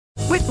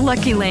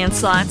Lucky Land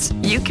Slots,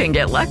 you can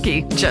get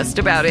lucky just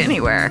about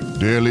anywhere.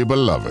 Dearly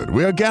beloved,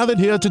 we are gathered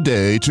here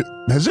today to...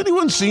 Has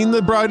anyone seen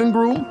the bride and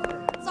groom?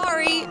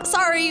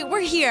 Sorry, we're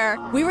here.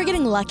 We were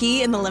getting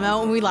lucky in the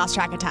limo and we lost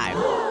track of time.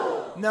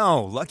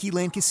 No, Lucky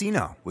Land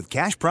Casino, with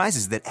cash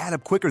prizes that add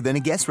up quicker than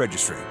a guest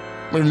registry.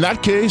 In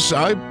that case,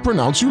 I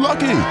pronounce you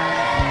lucky.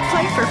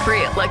 Play for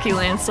free at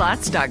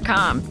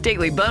LuckyLandSlots.com.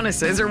 Daily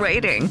bonuses are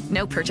waiting.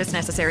 No purchase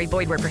necessary.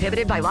 Void where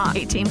prohibited by law.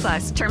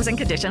 18+. Terms and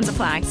conditions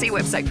apply. See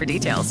website for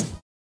details.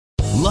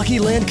 Lucky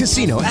Land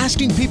Casino,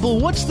 asking people,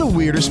 what's the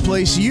weirdest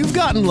place you've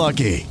gotten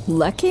lucky?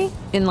 Lucky?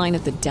 In line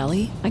at the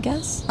deli, I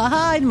guess?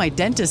 Aha, in my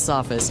dentist's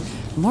office.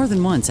 More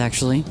than once,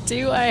 actually.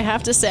 Do I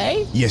have to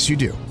say? Yes, you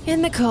do.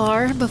 In the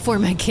car before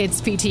my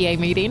kids' PTA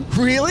meeting.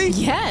 Really?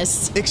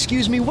 Yes.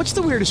 Excuse me, what's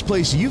the weirdest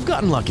place you've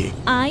gotten lucky?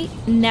 I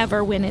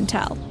never win and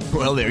tell.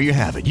 Well, there you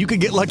have it. You can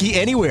get lucky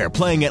anywhere,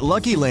 playing at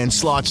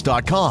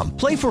LuckyLandSlots.com.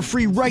 Play for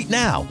free right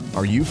now.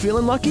 Are you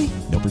feeling lucky?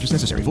 No purchase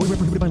necessary. Void where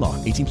prohibited by law.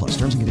 18+.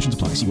 Terms and conditions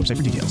apply. See website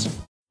for details.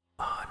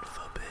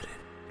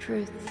 Unforbidden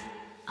truth.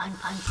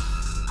 Unforbidden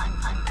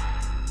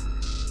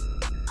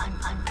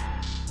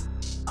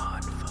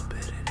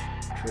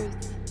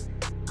truth.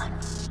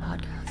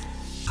 Podcast.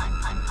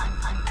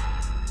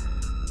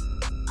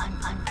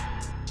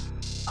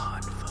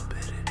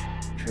 Unforbidden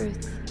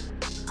truth.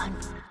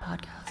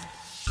 Podcast.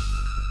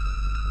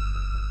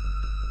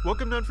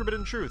 Welcome to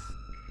Unforbidden Truth.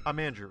 I'm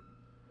Andrew.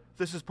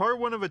 This is part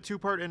one of a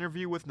two-part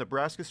interview with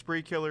Nebraska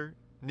spree killer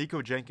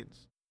Nikko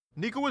Jenkins.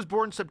 Nikko was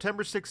born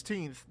September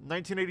 16th,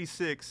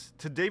 1986,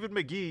 to David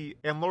McGee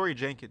and Lori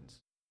Jenkins.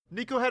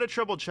 Nikko had a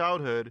troubled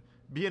childhood,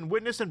 being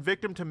witness and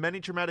victim to many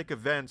traumatic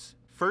events,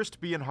 first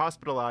being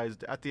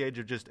hospitalized at the age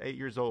of just 8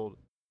 years old.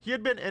 He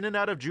had been in and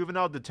out of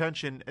juvenile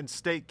detention and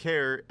state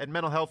care and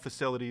mental health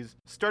facilities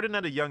starting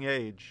at a young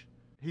age.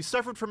 He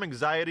suffered from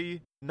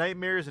anxiety,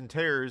 nightmares, and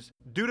terrors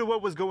due to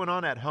what was going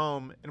on at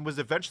home and was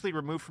eventually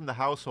removed from the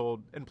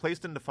household and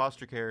placed into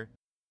foster care.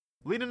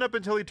 Leading up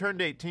until he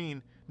turned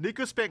 18,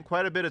 Nikko spent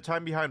quite a bit of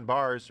time behind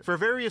bars for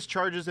various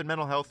charges and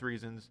mental health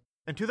reasons.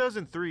 In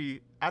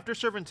 2003, after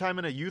serving time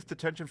in a youth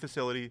detention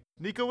facility,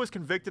 Nikko was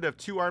convicted of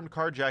 2 armed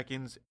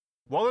carjackings.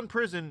 While in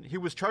prison, he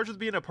was charged with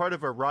being a part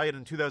of a riot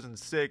in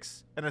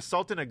 2006 and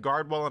assaulting a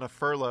guard while on a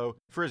furlough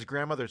for his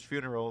grandmother's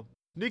funeral.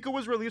 Nikko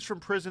was released from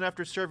prison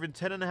after serving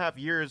 10.5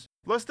 years.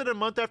 Less than a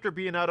month after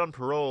being out on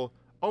parole,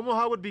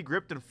 Omaha would be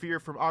gripped in fear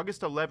from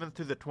August 11th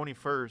to the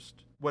 21st,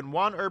 when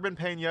Juan Urban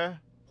Peña,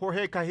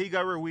 Jorge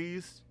Cajiga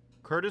Ruiz,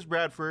 Curtis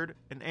Bradford,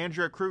 and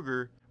Andrea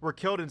Kruger were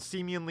killed in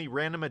seemingly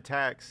random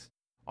attacks.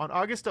 On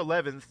August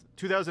 11th,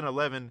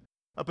 2011,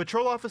 a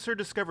patrol officer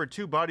discovered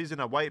 2 bodies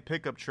in a white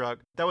pickup truck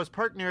that was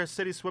parked near a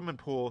city swimming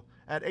pool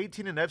at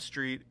 18 and F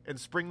Street in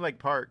Spring Lake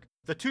Park.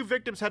 The 2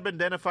 victims had been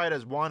identified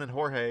as Juan and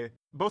Jorge.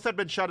 Both had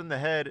been shot in the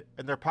head,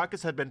 and their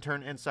pockets had been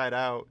turned inside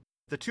out.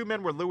 The 2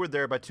 men were lured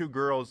there by 2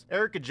 girls,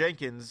 Erica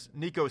Jenkins,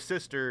 Nikko's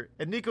sister,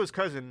 and Nikko's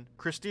cousin,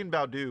 Christine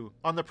Baudu,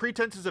 on the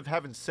pretenses of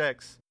having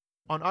sex.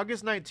 On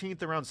August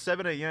 19th, around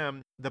 7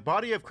 a.m., the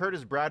body of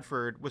Curtis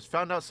Bradford was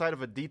found outside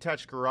of a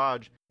detached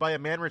garage by a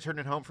man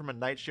returning home from a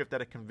night shift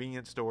at a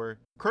convenience store.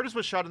 Curtis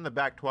was shot in the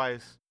back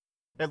twice.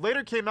 It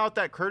later came out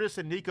that Curtis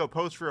and Nikko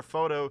posed for a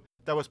photo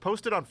that was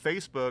posted on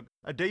Facebook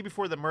a day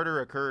before the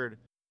murder occurred.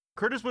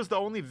 Curtis was the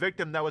only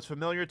victim that was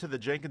familiar to the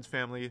Jenkins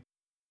family.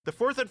 The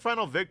 4th and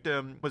final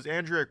victim was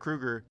Andrea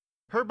Kruger.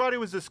 Her body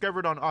was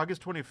discovered on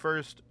August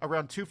 21st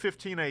around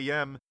 2:15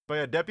 a.m. by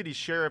a deputy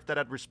sheriff that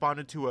had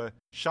responded to a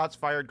shots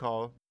fired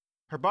call.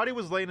 Her body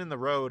was laying in the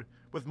road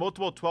with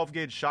multiple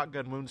 12-gauge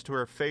shotgun wounds to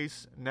her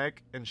face,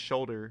 neck, and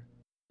shoulder.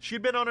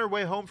 She'd been on her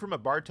way home from a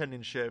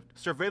bartending shift.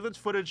 Surveillance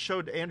footage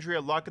showed Andrea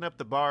locking up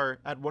the bar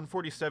at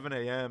 1:47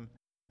 a.m.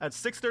 At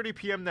 6:30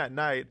 p.m. that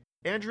night,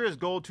 Andrea's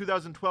gold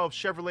 2012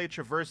 Chevrolet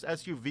Traverse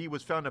SUV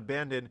was found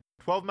abandoned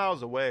 12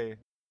 miles away.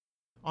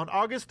 On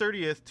August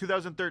 30th,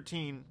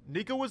 2013,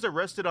 Nikko was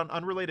arrested on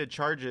unrelated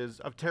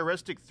charges of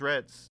terroristic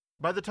threats.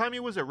 By the time he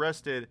was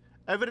arrested,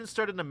 evidence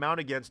started to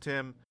mount against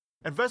him.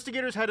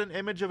 Investigators had an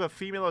image of a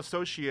female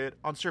associate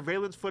on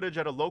surveillance footage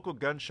at a local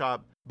gun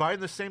shop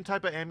buying the same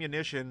type of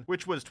ammunition,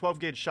 which was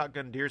 12-gauge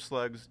shotgun deer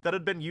slugs, that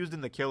had been used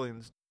in the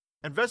killings.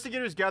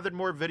 Investigators gathered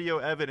more video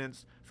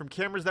evidence from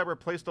cameras that were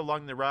placed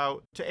along the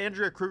route to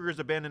Andrea Kruger's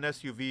abandoned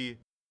SUV.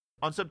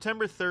 On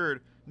September 3rd,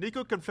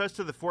 Nikko confessed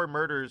to the 4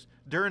 murders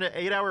during an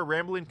 8-hour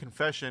rambling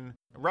confession,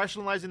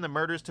 rationalizing the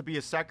murders to be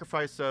a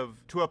sacrifice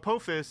to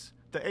Apophis,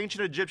 the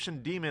ancient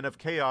Egyptian demon of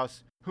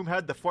chaos, whom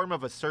had the form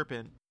of a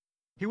serpent.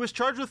 He was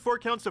charged with 4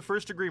 counts of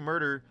first-degree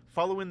murder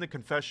following the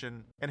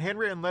confession, and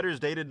handwritten letters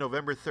dated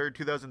November 3rd,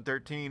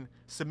 2013,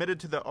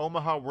 submitted to the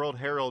Omaha World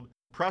Herald,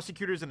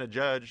 prosecutors, and a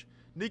judge.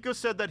 Nikko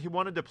said that he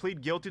wanted to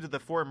plead guilty to the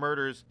 4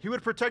 murders. He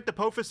would protect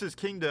Apophis'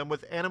 kingdom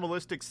with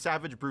animalistic,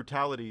 savage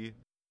brutality.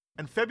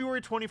 In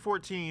February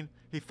 2014,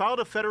 he filed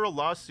a federal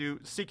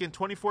lawsuit seeking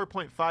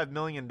 $24.5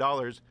 million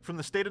from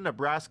the state of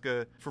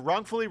Nebraska for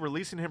wrongfully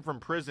releasing him from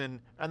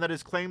prison and that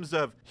his claims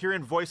of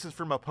hearing voices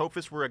from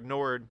Apophis were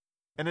ignored.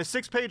 In a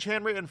 6-page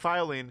handwritten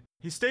filing,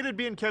 he stated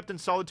being kept in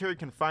solitary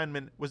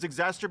confinement was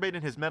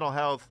exacerbating his mental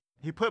health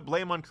He put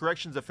blame on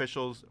corrections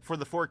officials for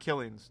the 4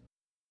 killings.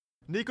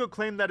 Nikko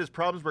claimed that his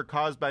problems were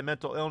caused by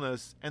mental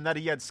illness and that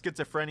he had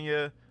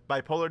schizophrenia,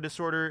 bipolar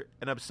disorder,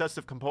 and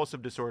obsessive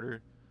compulsive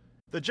disorder.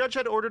 The judge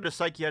had ordered a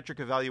psychiatric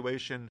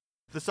evaluation.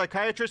 The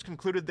psychiatrist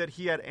concluded that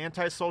he had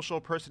antisocial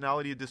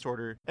personality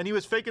disorder and he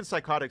was faking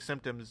psychotic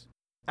symptoms.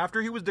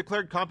 After he was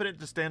declared competent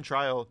to stand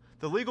trial,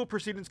 the legal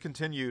proceedings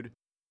continued.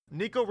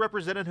 Nikko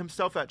represented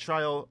himself at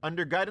trial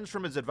under guidance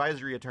from his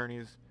advisory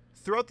attorneys.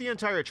 Throughout the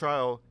entire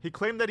trial, he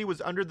claimed that he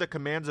was under the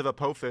commands of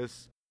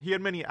Apophis. He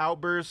had many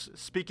outbursts,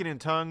 speaking in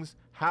tongues,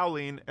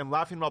 howling, and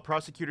laughing while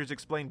prosecutors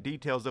explained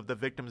details of the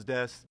victims'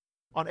 deaths.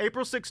 On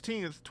April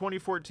 16,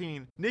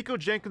 2014, Nikko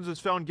Jenkins was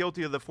found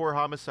guilty of the 4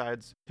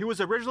 homicides. He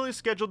was originally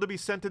scheduled to be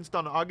sentenced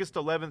on August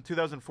 11,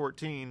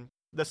 2014.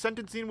 The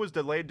sentencing was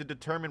delayed to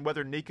determine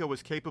whether Nikko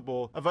was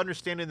capable of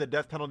understanding the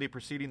death penalty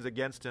proceedings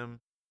against him.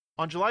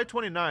 On July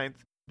 29th,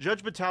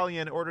 Judge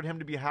Battalion ordered him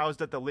to be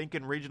housed at the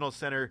Lincoln Regional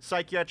Center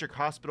Psychiatric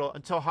Hospital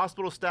until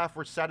hospital staff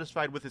were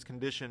satisfied with his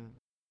condition.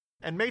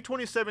 In May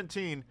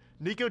 2017,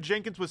 Nikko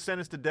Jenkins was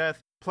sentenced to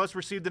death, plus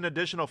received an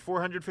additional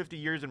 450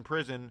 years in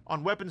prison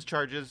on weapons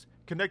charges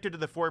connected to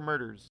the 4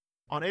 murders.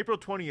 On April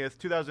 20th,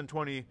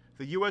 2020,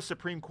 the U.S.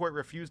 Supreme Court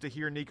refused to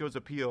hear Nikko's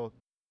appeal.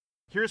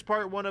 Here's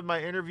part 1 of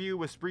my interview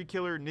with spree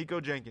killer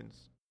Nikko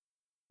Jenkins.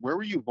 Where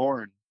were you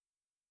born?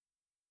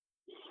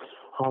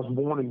 I was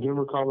born in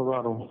Denver,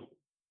 Colorado,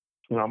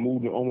 and I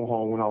moved to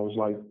Omaha when I was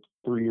like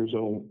 3 years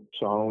old,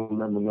 so I don't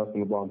remember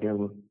nothing about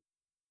Denver.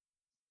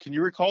 Can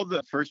you recall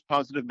the first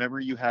positive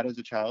memory you had as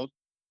a child?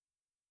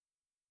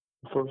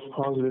 First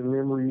positive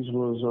memories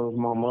was of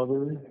my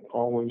mother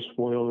always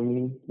spoiling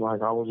me.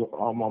 Like I was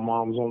my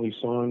mom's only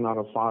son out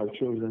of 5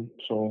 children,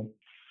 so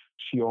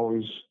she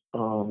always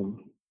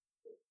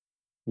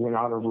went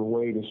out of her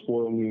way to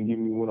spoil me and give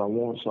me what I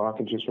want. So I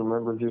can just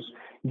remember just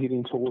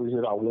getting toys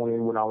that I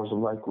wanted when I was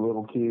like a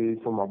little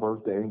kid for my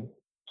birthday,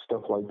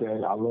 stuff like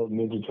that. I loved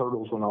Ninja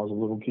Turtles when I was a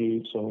little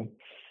kid, so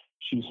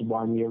she used to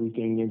buy me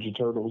everything Ninja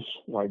Turtles,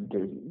 like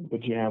the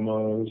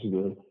pajamas,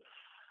 the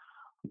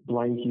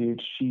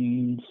blankets,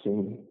 sheets,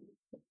 and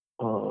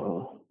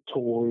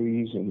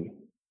toys, and,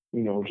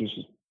 you know, just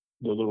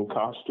the little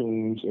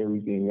costumes,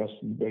 everything. That's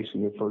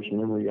basically the first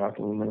memory I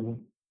can remember.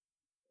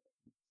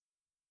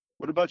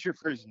 What about your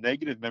first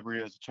negative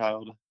memory as a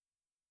child?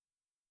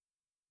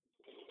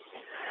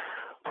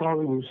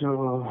 Probably was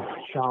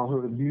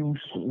childhood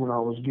abuse, when I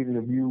was getting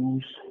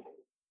abused,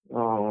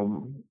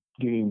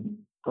 getting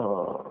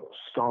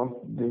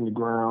stomped in the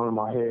ground in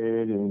my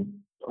head, and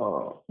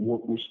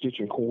worked with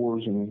stitching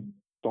cords and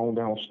thrown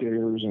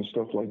downstairs and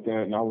stuff like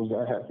that. And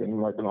that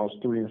happened like when I was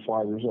 3 and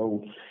 5 years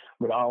old.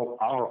 But I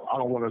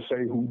don't want to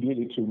say who did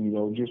it to me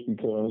though, just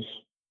because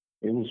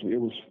it was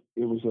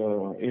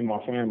in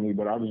my family.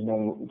 But I just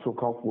don't feel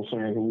comfortable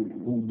saying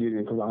who did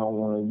it, because I don't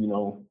want to, you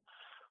know,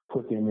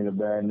 put them in a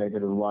bad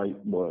negative light.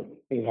 But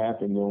it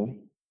happened though.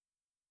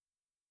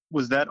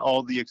 Was that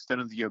all the extent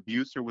of the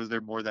abuse, or was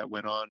there more that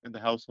went on in the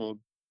household?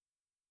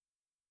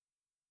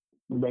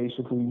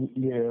 Basically,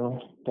 yeah,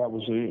 that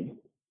was it.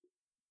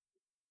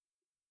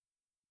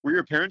 Were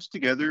your parents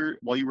together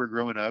while you were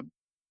growing up?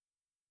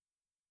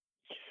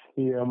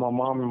 Yeah, my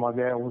mom and my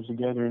dad was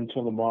together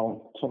until I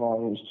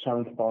was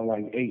turned about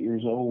like 8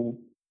 years old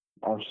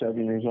or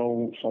 7 years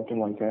old, something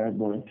like that.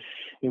 But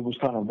it was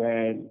kind of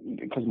bad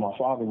because my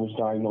father was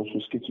diagnosed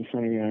with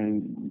schizophrenia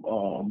and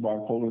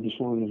bipolar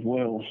disorder as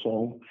well.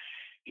 So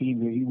he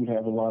would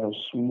have a lot of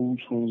mood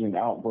swings and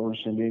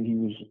outbursts, and then he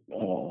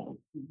was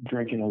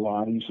drinking a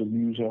lot. He used to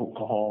abuse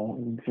alcohol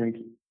and drink,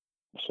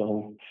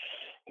 so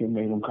it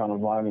made him kind of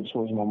violent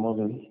towards my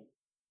mother.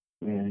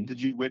 And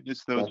did you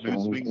witness those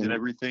mood swings and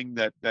everything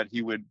that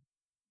he would,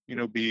 you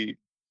know, be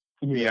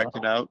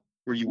acting out?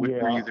 Were you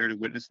there to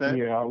witness that?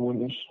 Yeah, I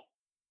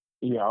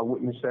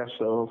witnessed that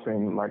stuff.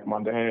 And like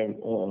my dad,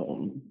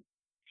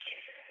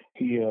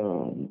 he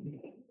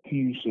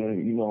used to,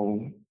 you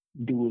know,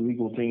 do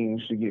illegal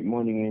things to get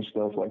money and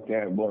stuff like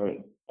that.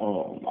 But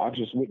I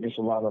just witnessed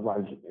a lot of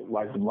a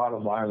lot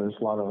of violence,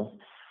 a lot of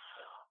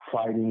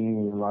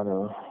fighting, a lot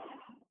of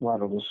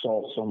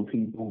assaults on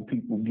people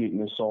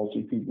getting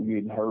assaulted, people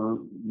getting hurt.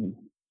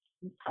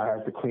 I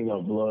had to clean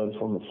up blood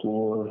from the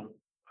floor,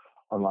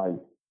 or like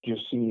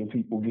just seeing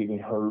people getting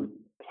hurt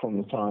from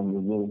the time I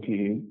was a little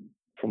kid,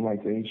 from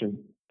like the age of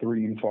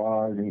 3 and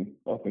 5 and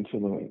up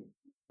until the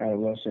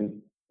adolescent.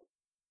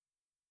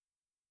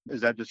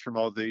 Is that just from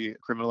all the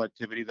criminal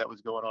activity that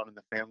was going on in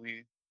the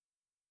family?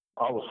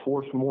 I was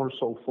more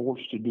so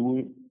forced to do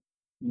it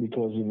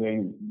because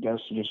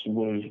that's just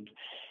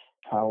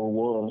how it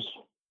was.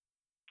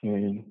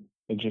 And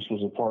it just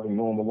was a part of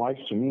normal life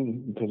to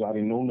me because I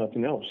didn't know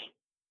nothing else.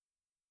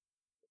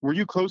 Were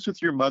you close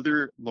with your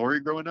mother,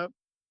 Lori, growing up?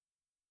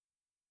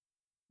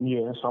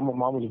 Yes, I'm a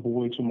mama's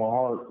boy to my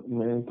heart,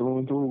 man, through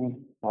and through.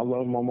 I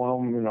love my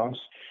mom, and I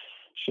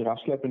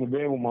slept in the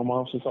bed with my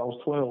mom since I was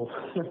 12.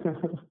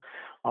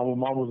 I'm a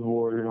mama's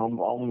boy, and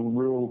I'm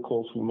real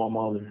close with my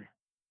mother.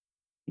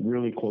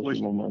 Really close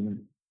with my mother.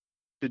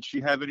 Did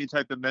she have any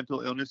type of mental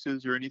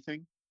illnesses or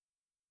anything?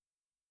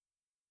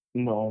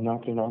 No,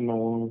 not that I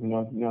know of.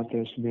 Not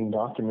that's been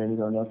documented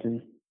or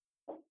nothing.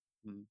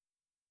 Hmm.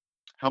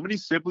 How many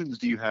siblings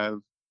do you have?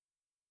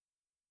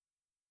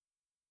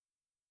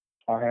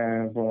 I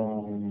have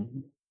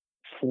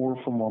four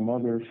from my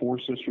mother, four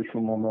sisters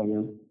from my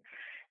mother,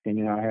 and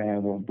then I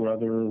have a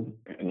brother,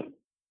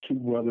 two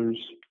brothers,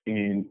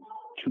 and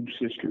two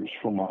sisters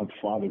from my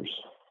father's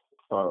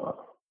uh,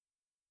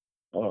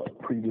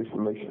 previous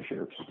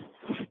relationships.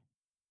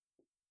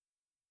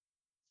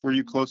 Were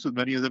you close with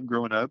many of them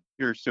growing up,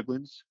 your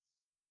siblings?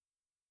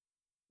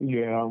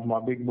 Yeah, my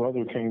big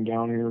brother came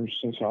down here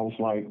since I was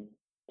like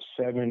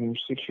 6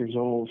 years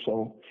old,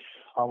 so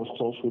I was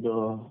close with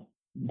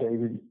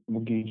David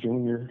McGee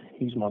Jr.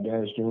 He's my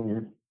dad's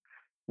junior.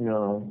 You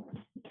know,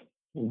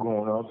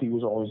 growing up, he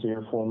was always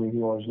there for me.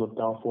 He always looked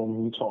out for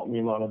me. He taught me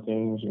a lot of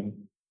things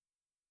and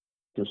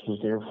just was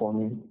there for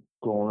me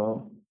growing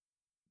up.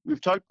 We've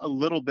talked a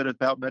little bit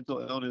about mental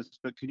illness,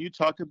 but can you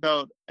talk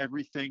about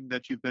everything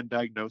that you've been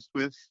diagnosed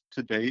with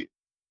to date?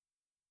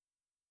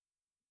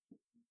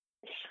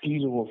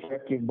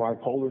 Schizoaffective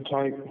bipolar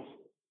type.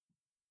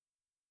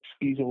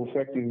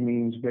 Schizoaffective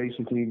means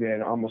basically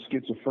that I'm a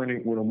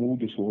schizophrenic with a mood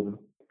disorder.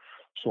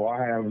 So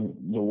I have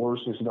the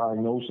worstest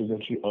diagnosis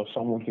that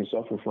someone can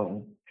suffer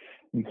from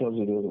because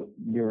of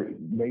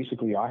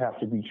basically I have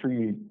to be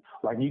treated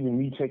like even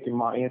me taking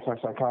my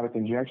antipsychotic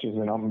injections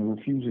and I'm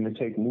refusing to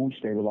take mood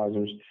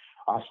stabilizers.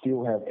 I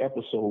still have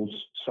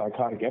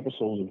psychotic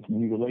episodes of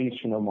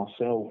mutilation of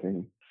myself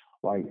and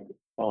like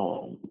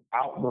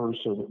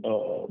outbursts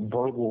of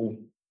verbal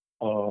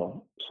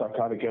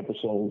psychotic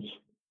episodes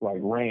like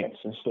rants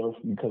and stuff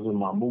because of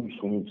my mood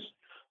swings.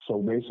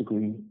 So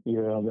basically,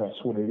 yeah, that's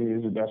what it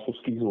is. That's what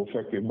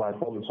schizoaffective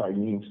bipolar type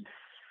means,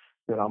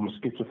 that I'm a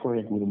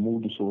schizophrenic with a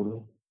mood disorder.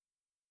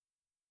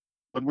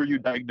 When were you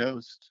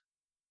diagnosed?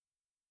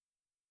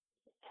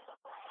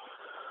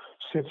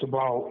 Since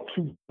about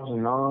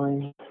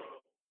 2009.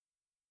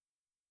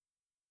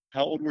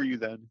 How old were you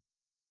then?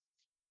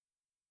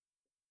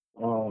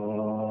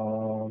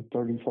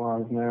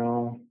 35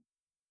 now.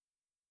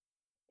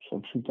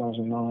 So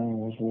 2009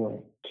 was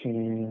what,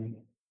 10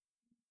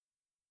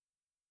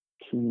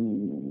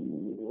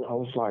 to, I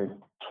was like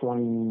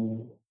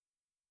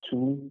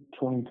 22,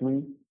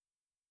 23,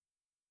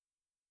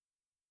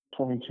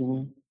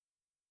 22.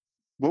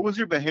 What was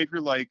your behavior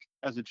like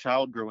as a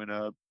child growing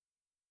up?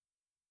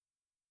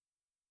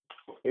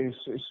 It's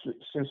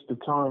since the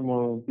time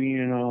of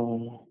being a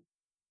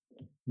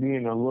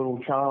little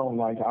child,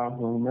 like I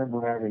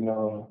remember having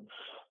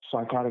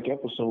psychotic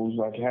episodes,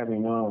 like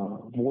having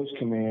voice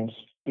commands,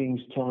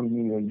 things telling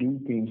me to do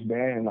things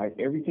bad. Like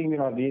everything that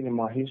I did in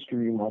my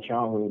history in my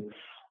childhood,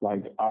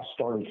 like I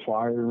started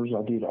fires,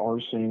 I did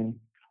arson,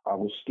 I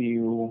would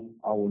steal,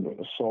 I would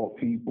assault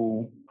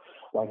people.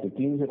 Like the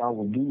things that I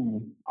would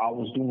do, I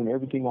was doing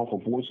everything off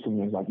of voice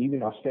commands. Like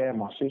even I stabbed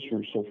my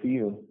sister,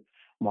 Sophia,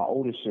 my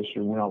oldest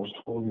sister, when I was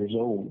 12 years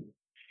old,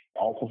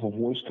 off of a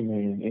voice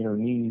command in her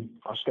knee.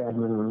 I stabbed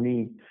her in her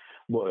knee.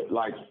 But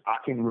like I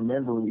can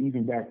remember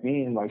even back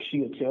then, like she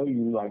would tell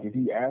you, like if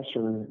you asked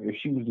her if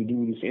she was to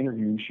do this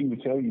interview, she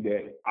would tell you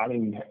that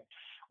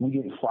we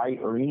didn't fight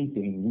or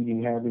anything. We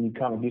didn't have any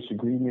kind of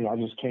disagreement. I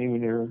just came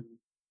in there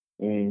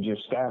and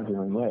just stabbed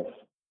her and left.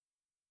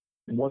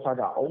 And once I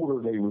got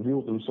older, they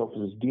revealed themselves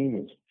as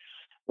demons.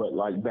 But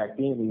like back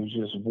then, it was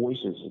just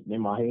voices in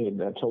my head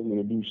that told me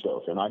to do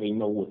stuff, and I didn't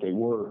know what they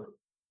were.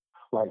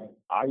 Like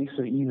I used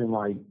to even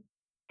like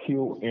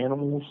kill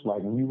animals,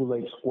 like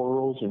mutilate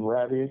squirrels and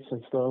rabbits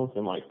and stuff,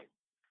 and like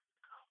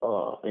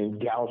and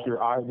gouge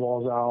their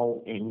eyeballs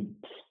out and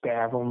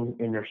stab them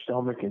in their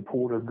stomach and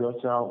pull their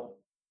guts out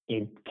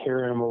and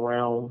carry them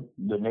around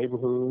the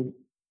neighborhood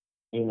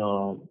in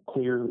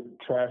clear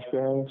trash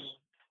bags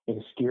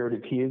and scare the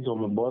kids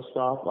on the bus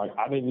stop. Like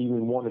I didn't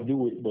even want to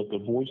do it, but the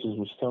voices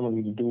was telling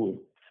me to do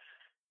it.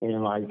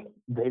 And like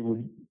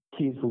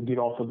kids would get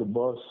off of the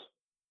bus,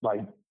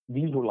 like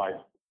these were like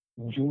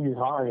junior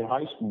high and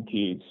high school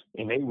kids,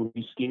 and they would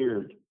be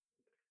scared.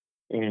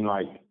 And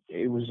like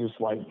it was just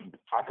like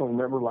I can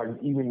remember like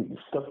even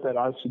stuff that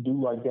I used to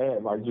do like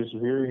that, like just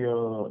very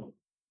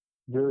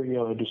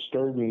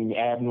disturbing,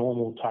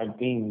 abnormal type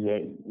things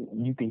that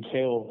you can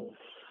tell.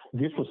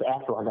 This was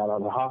after I got out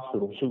of the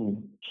hospital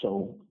too.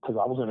 So because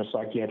I was in a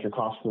psychiatric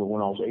hospital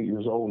when I was 8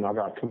 years old, and I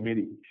got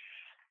committed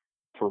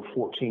for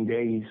 14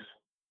 days.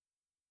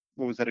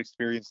 What was that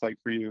experience like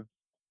for you?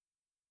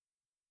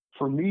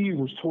 For me, it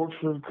was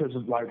torture because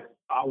like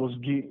I was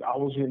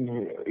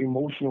in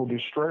emotional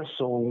distress,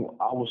 so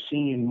I was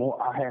seeing more.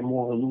 I had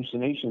more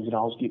hallucinations, and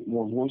I was getting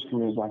more voice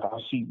commands. Like I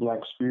see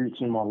black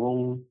spirits in my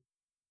room,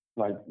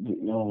 like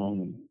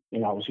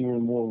and I was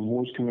hearing more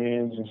voice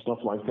commands and stuff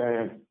like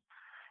that.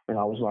 And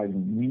I was like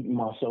beating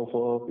myself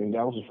up, and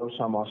that was the first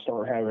time I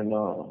started having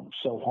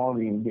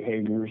self-harming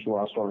behaviors,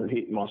 where I started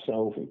hitting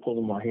myself and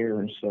pulling my hair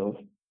and stuff.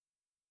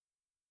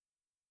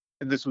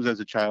 And this was as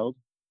a child?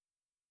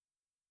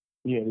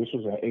 Yeah, this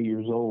was at 8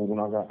 years old when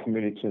I got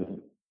committed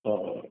to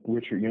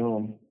Richard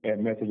Young at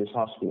Methodist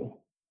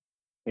Hospital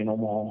in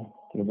Omaha,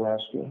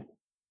 Nebraska.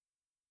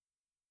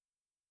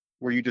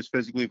 were you just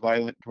physically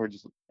violent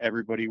towards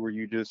everybody? Were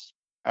you just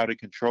out of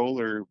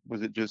control, or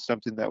was it just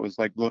something that was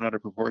like blown out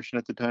of proportion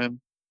at the time?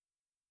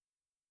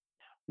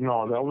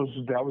 No, that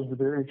was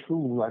very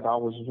true. Like I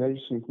was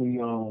basically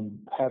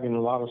having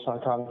a lot of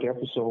psychotic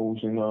episodes,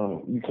 and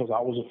because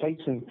I was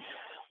facing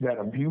that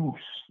abuse,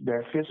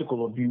 that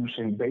physical abuse,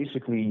 and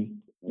basically,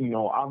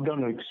 I've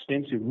done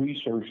extensive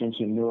research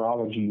into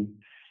neurology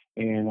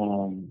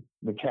and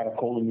the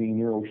catecholamine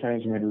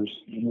neurotransmitters,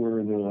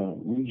 where the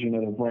region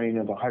of the brain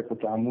of the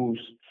hypothalamus,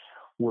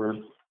 where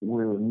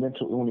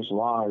mental illness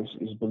lies,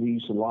 is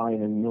believed to lie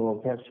in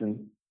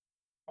neuropeptine,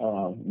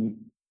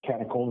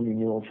 catecholamine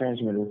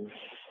neurotransmitter,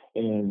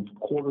 and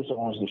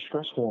cortisol is the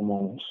stress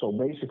hormone. So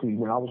basically,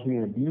 when I was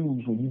being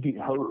abused, when you get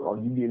hurt or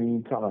you get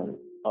any kind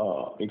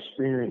of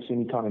experience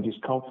any kind of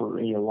discomfort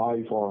in your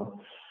life or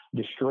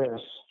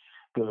distress,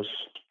 the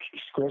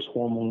stress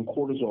hormone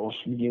cortisol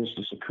begins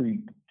to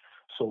secrete.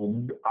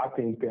 So I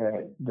think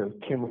that the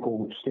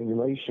chemical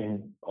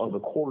stimulation of the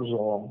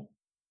cortisol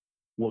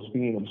was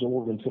being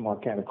absorbed into my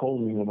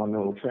catecholamine and my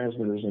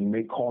neurotransmitters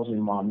and causing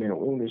my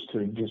mental illness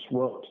to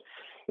disrupt.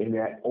 And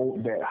that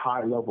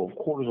high level of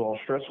cortisol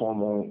stress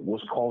hormone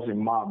was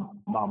causing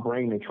my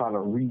brain to try to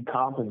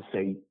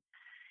recompensate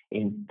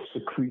and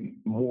secrete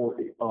more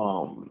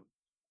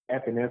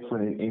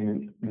epinephrine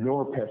and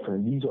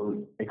norepinephrine. These are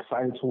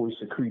excitatory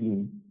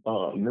secreting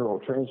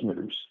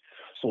neurotransmitters.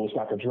 So it's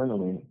like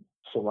adrenaline.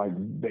 So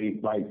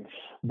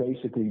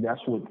basically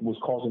that's what was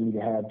causing me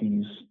to have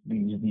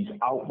these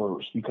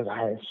outbursts, because I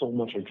had so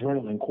much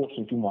adrenaline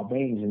coursing through my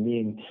veins, and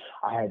then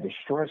I had the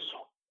stress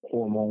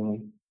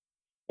hormone,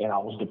 and I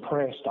was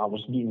depressed. I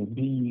was getting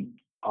beat.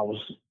 I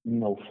was,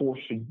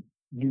 forced to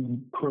do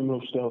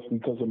criminal stuff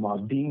because of my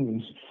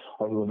demons,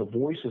 or the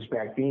voices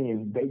back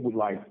then.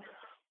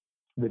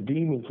 The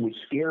demons would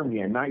scare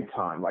me at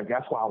nighttime. Like,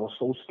 that's why I was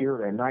so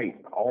scared at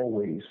night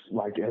always,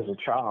 like as a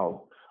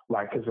child.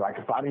 Because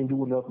if I didn't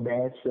do enough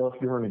bad stuff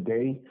during the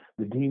day,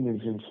 the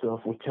demons and stuff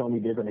would tell me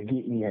they're going to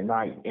get me at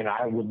night. And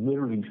I would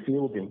literally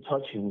feel them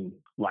touching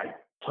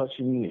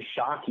me and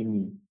shocking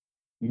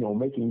me,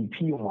 making me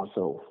pee on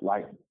myself,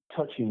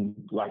 touching,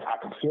 I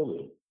could feel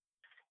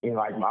it. And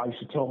I used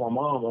to tell my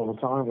mom all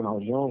the time when I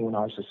was young, when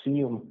I used to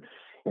see them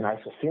and I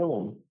used to feel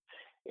them,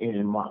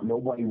 and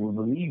nobody would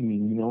believe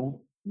me,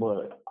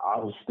 but I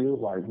was still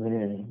like,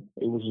 man,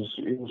 it was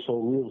so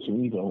real to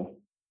me though.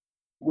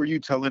 Were you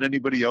telling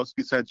anybody else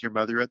besides your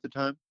mother at the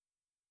time?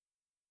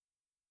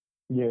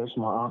 Yes,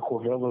 my aunt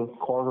Cordella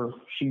Carter,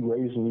 she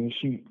raised me.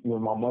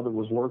 When my mother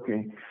was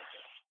working,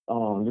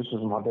 this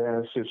was my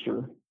dad's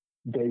sister,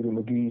 David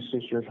McGee's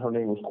sister. Her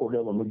name was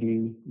Cordella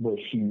McGee, but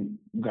she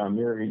got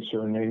married,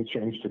 so her name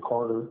changed to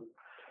Carter.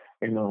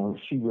 And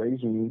she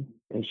raised me,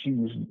 and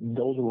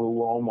those were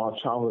all my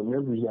childhood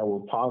memories that were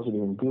positive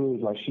and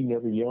good. Like, she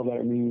never yelled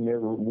at me,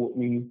 never whooped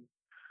me.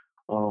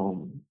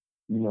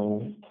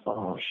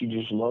 She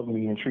just loved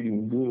me and treated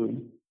me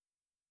good.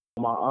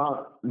 My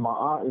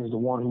aunt is the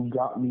one who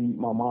got me,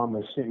 my mom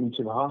that sent me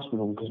to the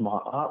hospital, because my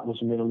aunt was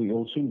mentally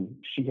ill too.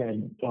 She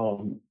had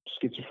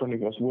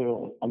schizophrenic as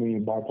well.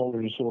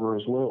 Bipolar disorder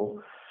as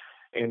well.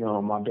 And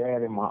my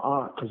dad and my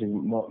aunt, because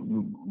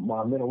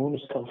my mental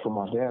illness comes from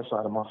my dad's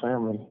side of my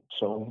family.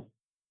 So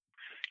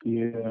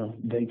yeah,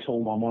 they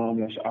told my mom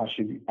that I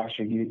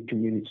should get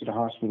committed to the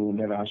hospital, and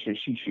that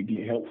she should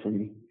get help for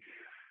me.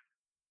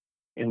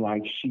 And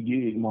she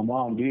did, my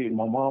mom did.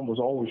 My mom was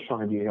always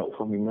trying to get help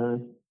for me,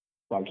 man.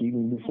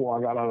 Even before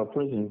I got out of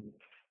prison,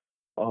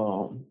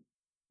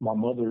 my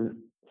mother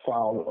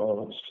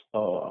filed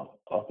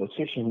a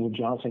petition with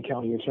Johnson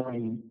County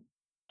Attorney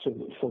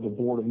for the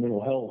Board of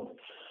Mental Health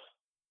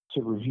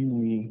to review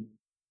me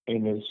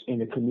and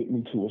to commit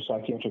me to a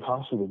psychiatric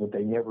hospital, but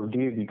they never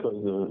did, because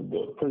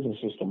the prison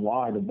system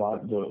lied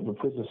about the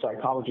prison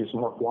psychologist,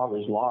 Mark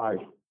Waters,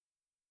 lied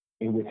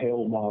and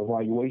withheld my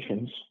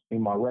evaluations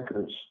and my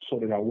records so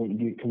that I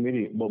wouldn't get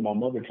committed. But my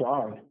mother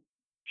tried.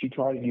 She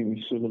tried to get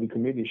me civilly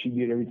committed. She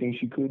did everything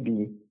she could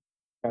do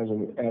as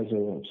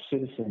a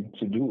citizen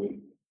to do it,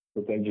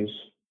 but they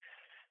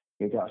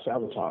got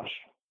sabotaged.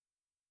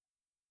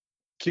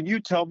 Can you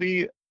tell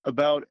me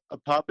about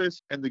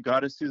Apophis and the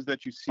goddesses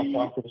that you see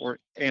or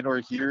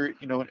hear,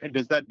 and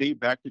does that date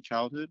back to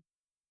childhood?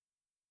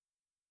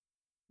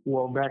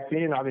 Well, back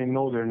then I didn't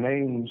know their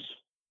names.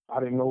 I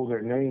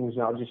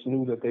just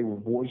knew that they were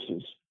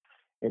voices.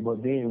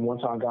 But then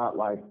once I got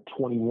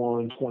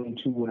 21,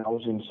 22, when I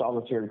was in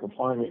solitary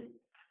confinement,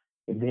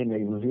 and then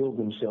they revealed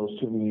themselves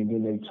to me, and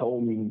then they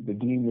told me the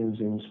demons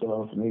and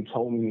stuff, and they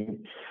told me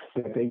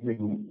that they've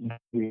been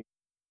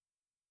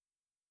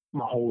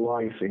my whole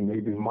life, and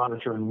they've been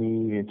monitoring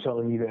me and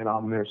telling me that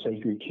I'm their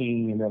sacred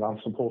king, and that I'm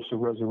supposed to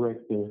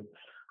resurrect the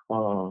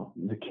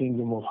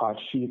kingdom of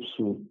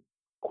Hatshepsut,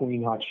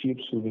 Queen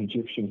Hatshepsut, the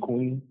Egyptian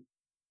queen.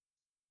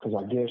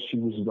 Because I guess she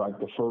was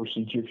the first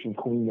Egyptian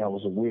queen that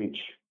was a witch.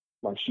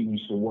 She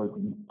used to work,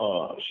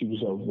 she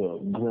was of the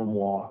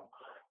grimoire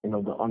and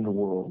of the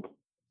underworld.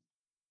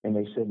 And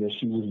they said that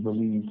she was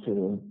believed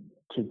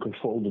to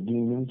control the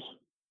demons.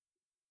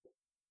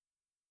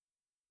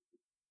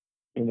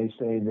 and they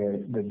say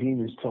that the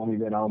demons tell me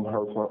that I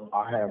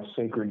have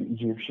sacred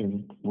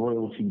Egyptian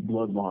royalty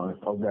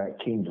bloodline of that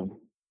kingdom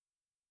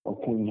of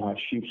Queen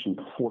Hatshepsut,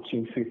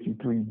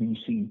 1453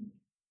 BC.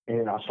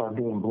 And I start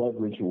doing blood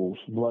rituals,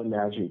 blood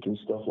magic, and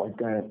stuff like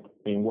that,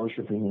 and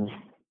worshiping him.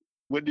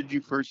 When did you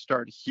first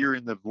start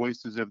hearing the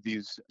voices of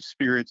these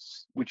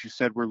spirits, which you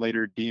said were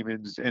later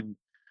demons, and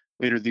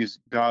later these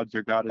gods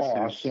or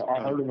goddesses?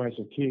 I heard them as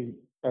a kid.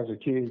 So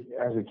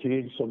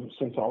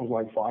since I was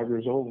like 5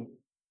 years old,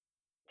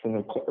 from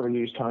the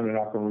earliest time that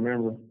I can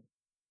remember.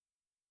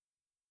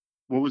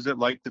 What was it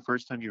like the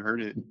first time you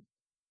heard it?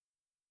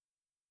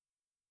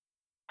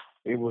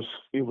 It was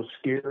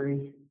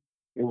scary.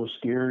 It was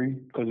scary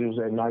because it was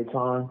at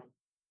nighttime,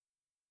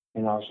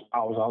 and I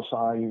was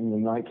outside in the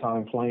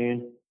nighttime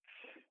playing,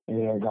 and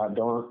then it got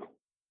dark,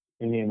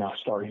 and then I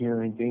started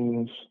hearing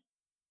things.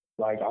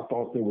 Like I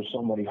thought there was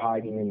somebody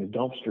hiding in the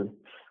dumpster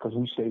because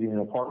we stayed in an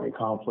apartment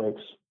complex,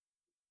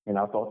 and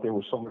I thought there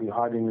was somebody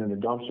hiding in the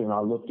dumpster. And I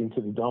looked into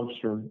the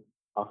dumpster.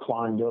 I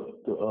climbed up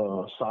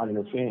the side of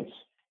the fence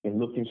and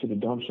looked into the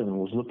dumpster and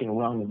was looking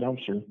around the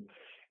dumpster,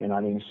 and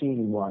I didn't see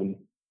anybody,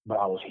 but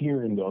I was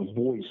hearing the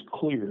voice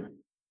clear.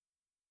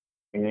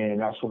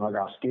 And that's when I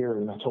got scared,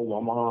 and I told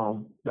my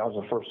mom that was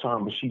the first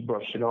time, but she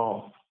brushed it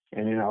off.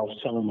 And then I was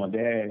telling my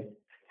dad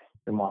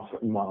and my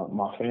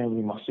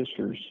family, my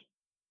sisters,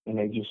 and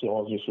they just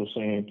all was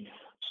saying,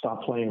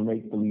 "Stop playing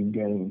make-believe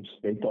games."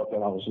 They thought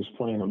that I was just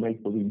playing a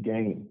make-believe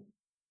game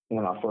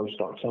when I first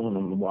started telling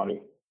them about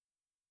it.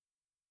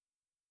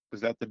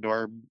 Was that the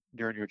norm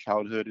during your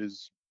childhood?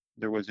 Is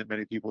there wasn't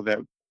many people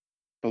that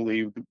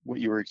believed what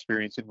you were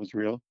experiencing was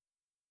real?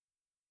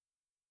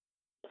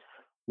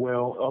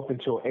 Well, up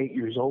until 8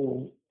 years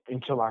old,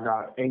 until I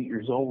got 8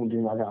 years old,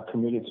 then I got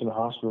committed to the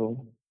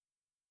hospital.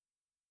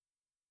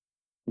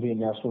 Then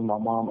that's when my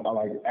mom,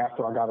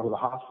 after I got out of the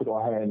hospital,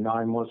 I had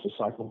 9 months of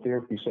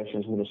psychotherapy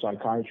sessions with a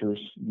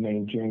psychiatrist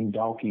named Jane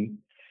Dalkey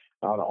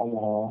out of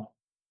Omaha,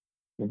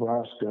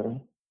 Nebraska.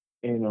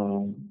 And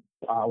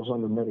I was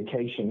under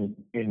medication,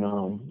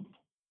 and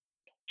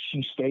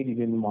she stated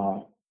in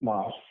my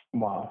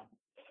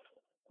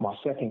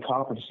second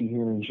competency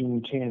hearing,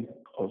 June 10th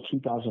of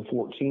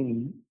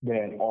 2014,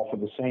 that off of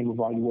the same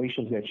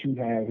evaluations that you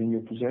have in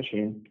your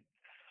possession,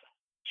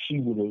 she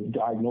would have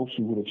diagnosed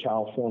you with a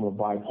child form of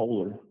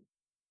bipolar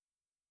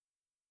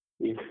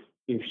if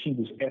she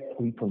was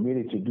ethically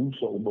permitted to do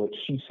so. But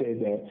she said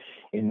that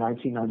in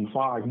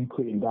 1995, you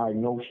couldn't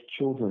diagnose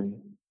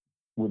children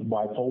with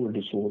bipolar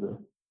disorder.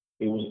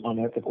 It was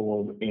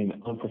unethical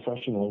and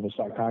unprofessional of a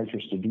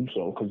psychiatrist to do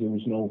so because there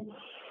was no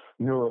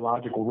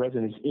neurological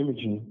resonance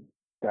imaging.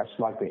 That's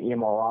like the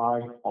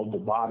MRI of the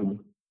body.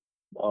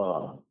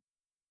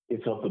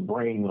 It's of the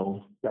brain,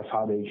 though. That's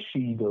how they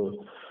see the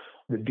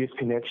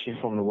disconnection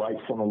from the right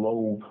frontal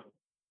lobe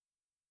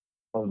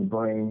of the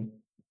brain,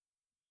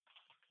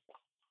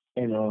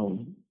 and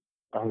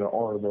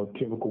or the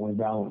chemical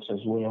imbalance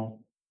as well.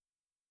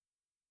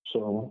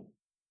 So,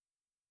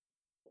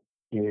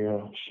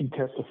 yeah, she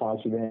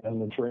testified to that in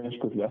the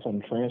transcript. That's on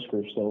the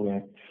transcript, so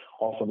that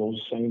off of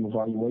those same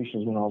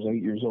evaluations when I was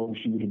 8 years old,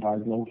 she would have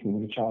diagnosed me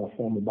with a child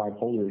form of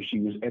bipolar if she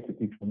was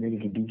ethically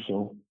permitted to do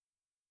so.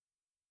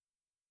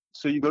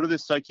 So you go to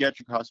this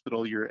psychiatric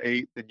hospital, you're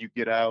 8, then you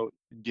get out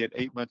and get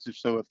 8 months or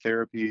so of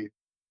therapy.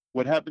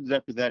 What happens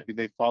after that? Do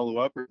they follow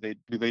up, or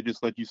do they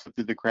just let you slip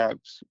through the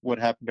cracks? What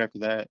happened after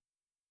that?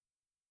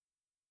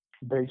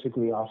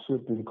 Basically, I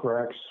slipped through the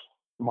cracks.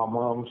 My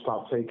mom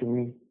stopped taking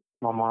me.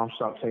 My mom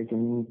stopped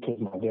taking me because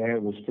my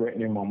dad was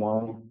threatening my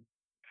mom.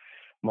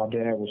 My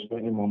dad was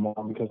threatening my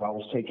mom because I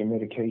was taking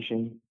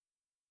medication,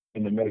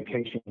 and the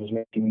medication was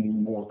making me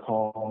more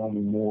calm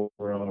and more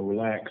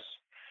relaxed.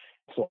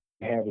 So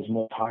I have as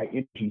much high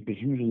energy,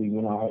 because usually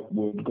when I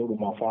would go to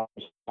my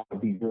father's, I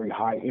would be very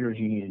high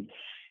energy and,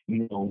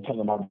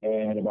 telling my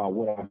dad about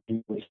what I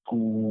do at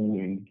school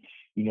and,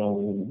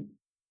 little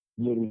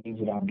things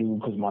that I do.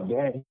 Because my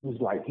dad, he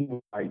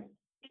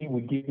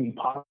would give me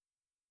positive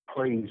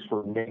praise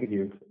for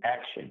negative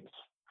actions.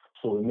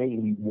 So it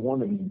made me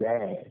want to be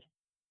bad.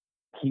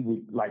 He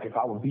would, if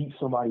I would beat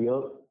somebody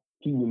up,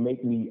 he would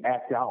make me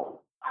act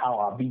out how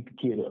I beat the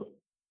kid up,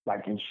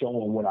 and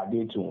show him what I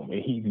did to him,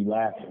 and he'd be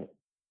laughing.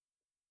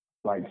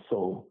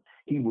 So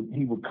he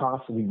would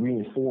constantly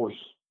reinforce,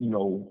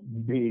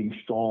 big,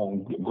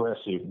 strong,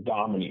 aggressive,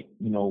 dominant,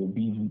 be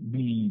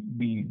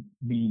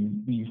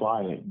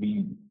violent,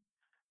 be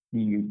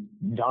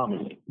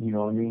dominant, you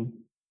know what I mean?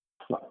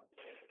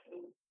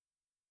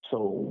 So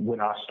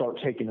when I start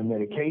taking the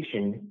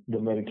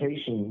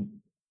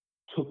medication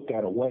took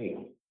that away.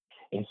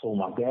 And so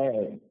my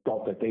dad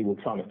thought that they were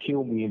trying to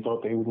kill me and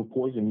thought they would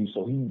poison me.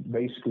 So he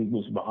basically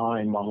was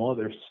behind my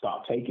mother to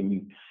stop taking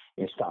me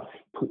and stop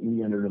putting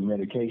me under the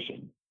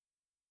medication.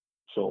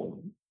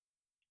 So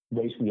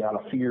basically, out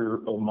of fear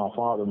of my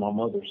father, my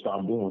mother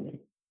stopped doing it.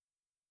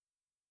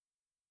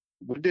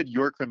 When did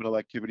your criminal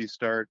activity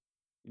start,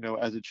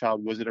 as a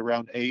child? Was it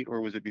around 8,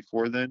 or was it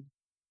before then?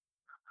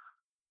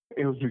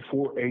 It was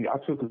before 8. I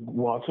took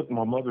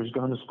my mother's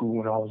gun to school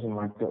when I was in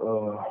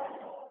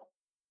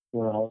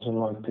when I was in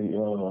like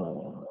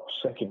the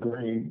second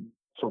grade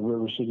for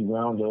River City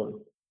Roundup.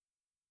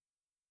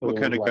 What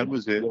kind of gun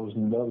was it? It was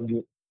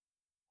nugget.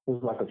 It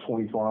was like a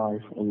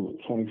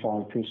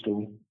 25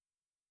 pistol,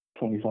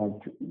 25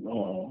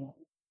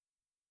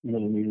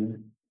 millimeter.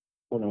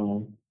 But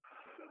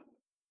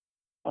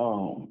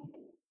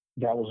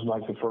that was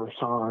like the first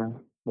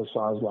time.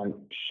 Besides like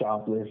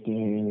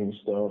shoplifting and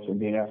stuff,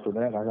 and then after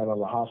that, I got out of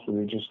the hospital.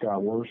 It just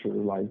got worse.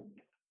 Like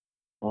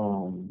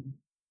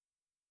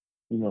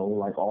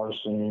like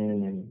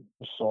arson and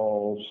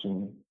assaults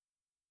and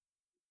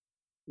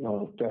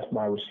theft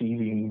by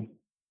receiving,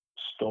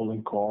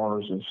 stolen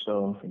cars and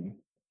stuff, and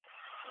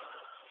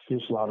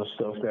just a lot of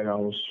stuff that I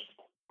was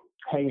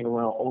hanging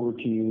around older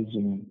kids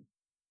and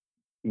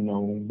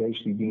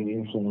basically being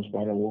influenced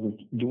by them,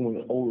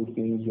 doing older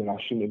things that I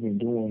shouldn't have been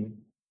doing.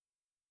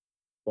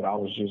 But I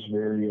was just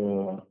very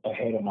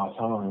ahead of my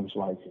times.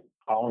 Like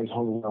I always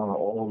hung around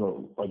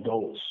older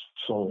adults,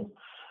 so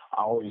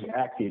I always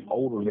acted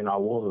older than I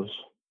was.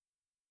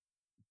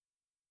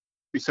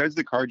 Besides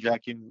the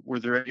carjacking, were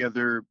there any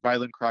other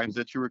violent crimes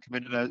that you were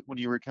committing when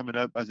you were coming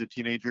up as a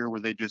teenager?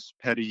 Were they just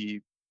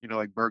petty,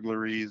 like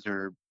burglaries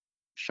or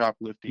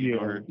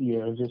shoplifting?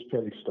 Yeah, just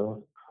petty stuff.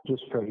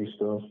 Just petty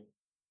stuff.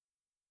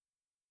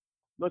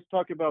 Let's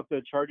talk about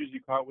the charges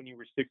you caught when you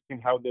were 16,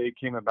 how they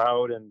came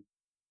about, and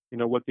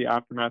what the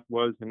aftermath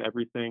was and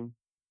everything.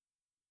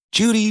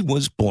 Judy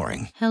was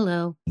boring.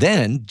 Hello.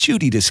 Then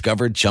Judy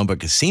discovered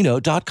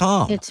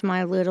ChumbaCasino.com. It's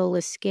my little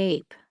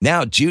escape.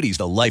 Now Judy's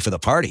the life of the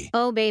party.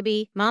 Oh,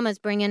 baby, mama's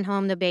bringing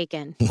home the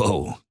bacon.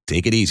 Whoa,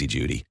 take it easy,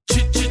 Judy.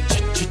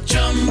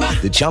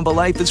 The Chumba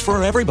life is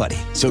for everybody.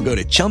 So go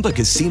to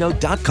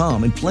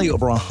ChumbaCasino.com and play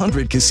over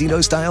 100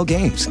 casino-style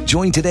games.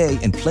 Join today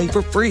and play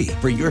for free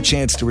for your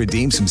chance to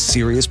redeem some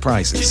serious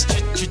prizes.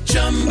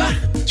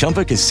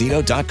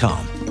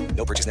 ChumbaCasino.com.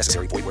 No purchase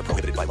necessary. Void where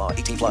prohibited by law.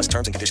 18 plus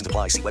terms and conditions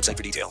apply. See website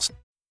for details.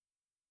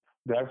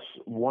 That's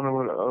one of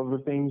the other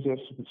things that's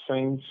the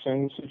same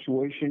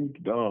situation.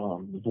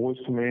 The voice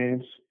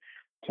commands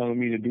telling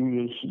me to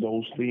do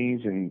those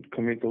things and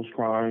commit those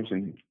crimes,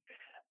 and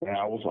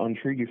I was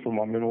untreated for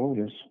my mental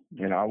illness,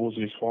 and I was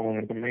just following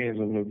the commands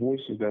of the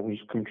voices that was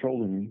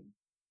controlling me.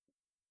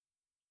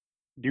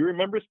 Do you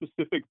remember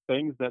specific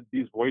things that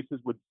these voices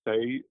would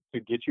say to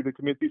get you to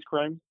commit these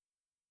crimes?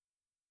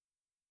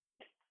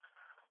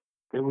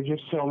 They would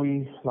just tell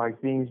me like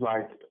things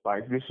like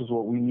this is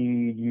what we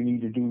need. You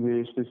need to do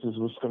this. This is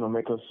what's gonna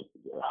make us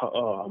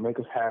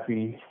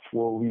happy.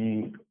 We'll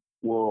be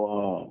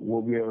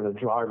able to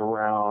drive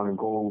around and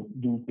go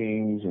do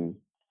things and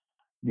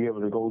be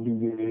able to go do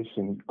this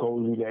and go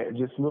do that.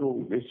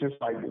 It's just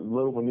like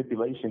little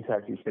manipulation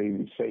tactics they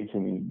would say to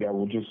me that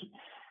will just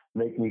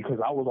make me, because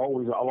I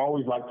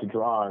always liked to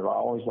drive. I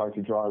always liked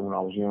to drive when I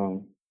was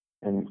young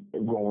and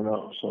growing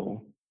up.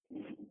 So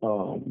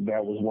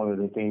that was one of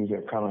the things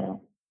that kind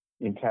of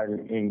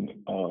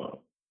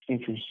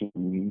interested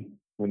me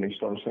when they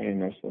started saying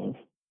that stuff.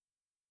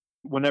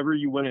 Whenever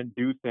you went and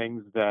do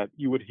things that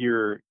you would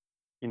hear,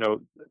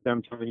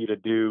 them telling you to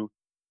do,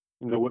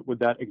 would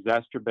that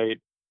exacerbate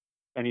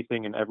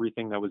anything and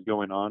everything that was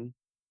going on?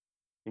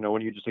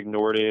 When you just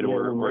ignored it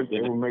or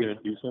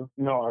didn't do so?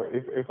 No,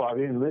 if I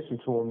didn't listen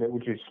to them, they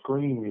would just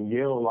scream and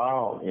yell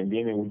loud, and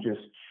then it would just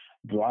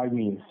drive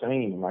me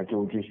insane. Like it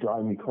would just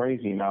drive me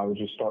crazy, and I would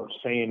just start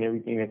saying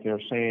everything that they're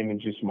saying, and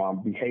just my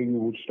behavior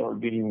would start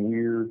getting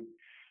weird.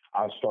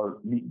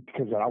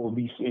 Because I would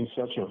be in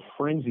such a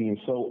frenzy and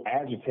so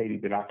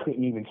agitated that I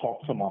couldn't even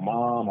talk to my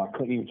mom. I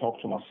couldn't even talk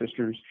to my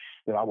sisters.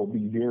 That I would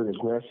be very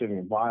aggressive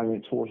and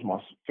violent towards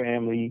my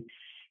family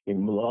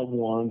and loved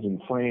ones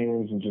and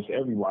friends and just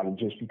everybody,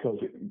 just because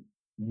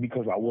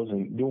I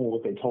wasn't doing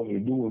what they told me to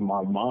do, and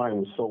my mind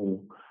was so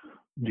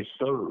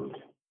disturbed.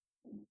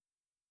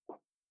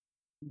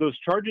 Those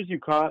charges you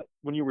caught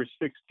when you were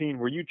 16,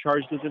 were you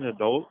charged as an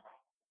adult?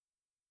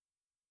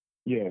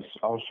 Yes,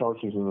 I was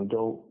charged as an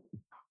adult.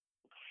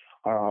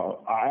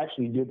 I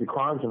actually did the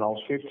crimes when I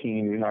was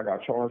 15, and I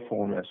got charged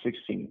for them at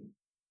 16.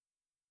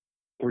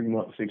 3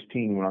 months,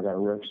 16 when I got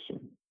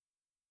arrested.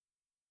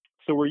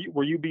 So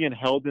were you being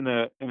held in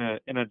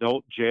an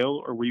adult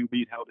jail, or were you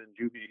being held in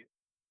juvie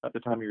at the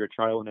time of your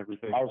trial and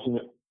everything? I was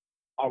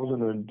in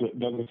the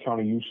Douglas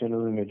County Youth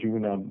Center in the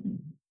Juvenile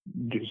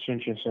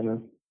Detention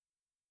Center.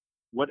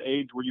 What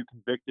age were you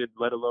convicted,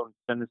 let alone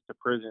sentenced to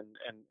prison,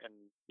 and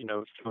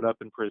showed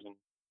up in prison?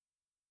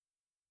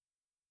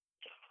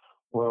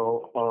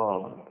 Well,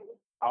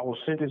 I was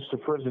sentenced to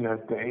prison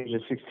at the age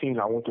of 16.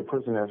 I went to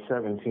prison at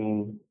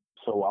 17,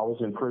 so I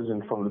was in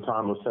prison from the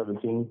time of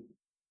 17.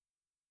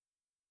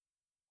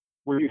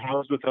 Were you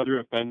housed with other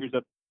offenders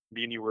at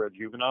being you were a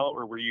juvenile,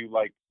 or were you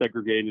like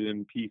segregated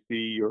in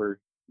PC or?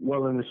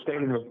 Well, in the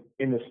state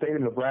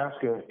of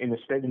Nebraska,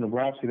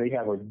 they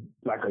have a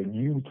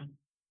youth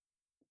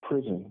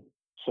prison.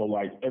 So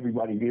like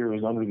everybody there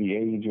is under the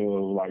age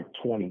of like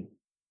 20.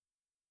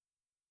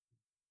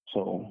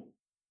 So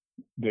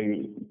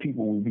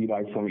people would be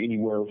like from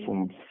anywhere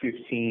from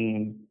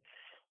 15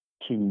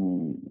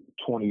 to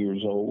 20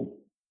 years old.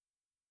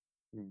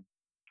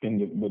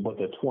 But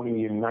the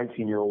 20 and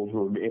 19-year-olds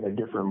were in a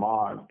different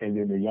mod, and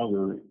then the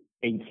younger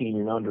 18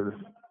 and under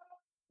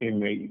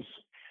inmates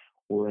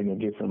were in a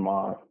different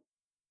mod.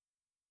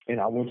 And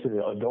I went to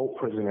the adult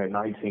prison at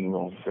 19.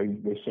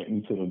 They sent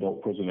me to the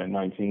adult prison at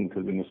 19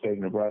 because in the state of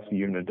Nebraska,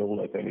 you're an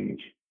adult at that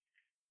age.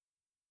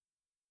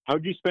 How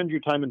did you spend your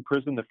time in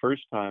prison the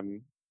first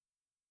time?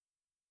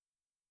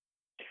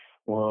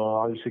 Well,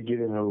 I used to get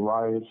into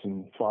riots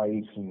and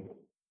fights and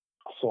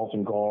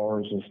assaulting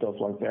guards and stuff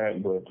like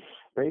that. But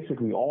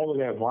basically, all of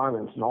that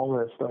violence and all of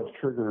that stuff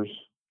triggers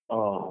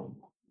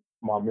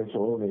my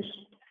mental illness.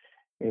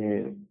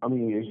 And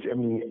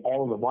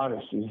all of the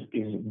violence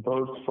is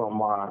birthed from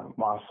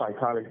my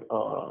psychotic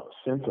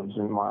symptoms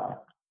and my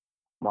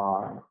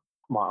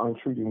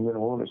untreated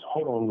mental illness.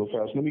 Hold on real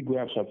fast. Let me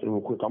grab something real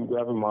quick. I'm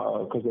grabbing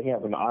my because they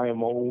have an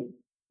IMO,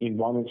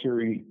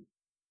 involuntary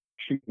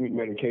treatment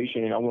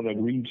medication, and I want to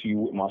read to you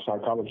what my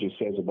psychologist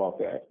says about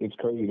that. It's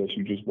crazy that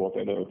you just brought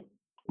that up.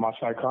 My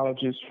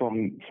psychologist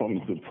from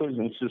the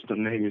prison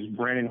system name is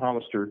Brandon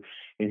Hollister,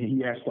 and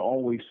he has to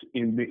always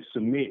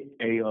submit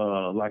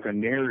a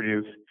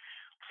narrative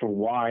for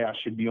why I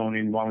should be on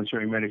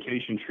involuntary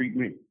medication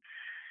treatment.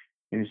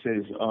 And it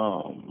says,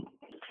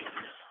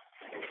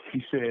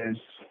 he says,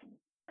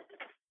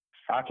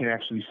 I can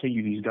actually send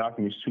you these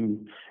documents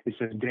too. It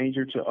says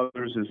danger to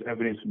others is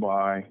evidenced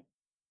by,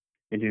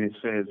 and then it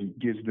says,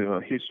 gives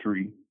the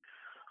history.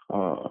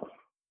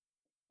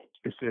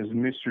 It says,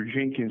 Mr.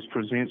 Jenkins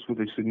presents with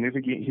a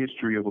significant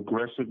history of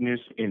aggressiveness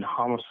and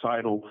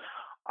homicidal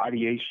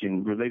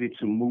ideation related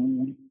to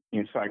mood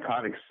and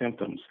psychotic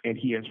symptoms, and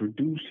he has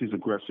reduced his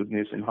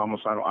aggressiveness and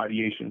homicidal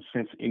ideation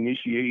since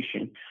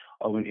initiation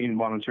of an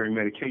involuntary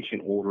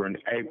medication order in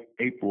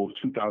April of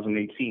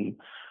 2018.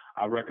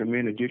 I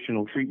recommend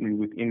additional treatment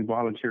with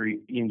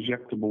involuntary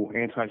injectable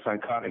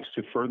antipsychotics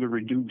to further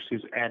reduce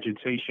his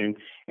agitation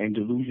and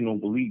delusional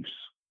beliefs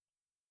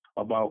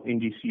about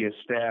NDCS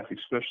staff,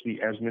 especially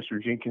as Mr.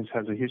 Jenkins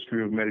has a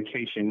history of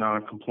medication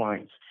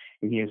non-compliance,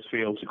 and he has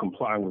failed to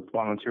comply with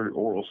voluntary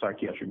oral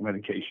psychiatric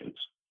medications.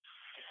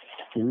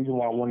 The reason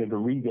why I wanted to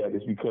read that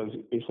is because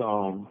it's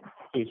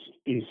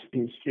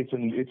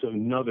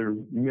another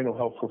mental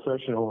health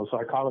professional, a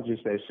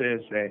psychologist, that says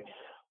that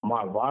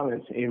my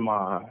violence and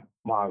my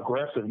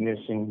aggressiveness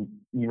and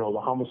the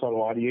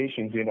homicidal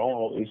ideations and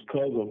all is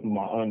because of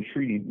my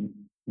untreated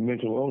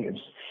mental illness.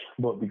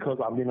 But because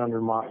I've been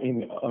under my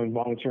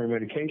involuntary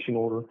medication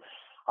order,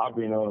 I've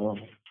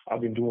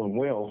been doing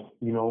well,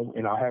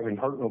 and I haven't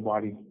hurt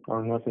nobody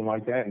or nothing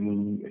like that.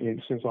 And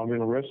since I've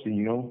been arrested,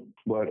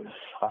 but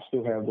I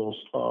still have those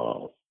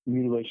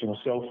mutilation of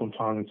self from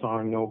time to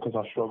time, because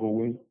I struggle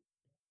with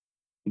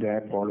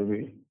that part of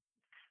it.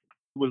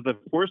 Was the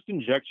forced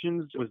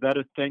injections, was that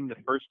a thing the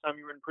first time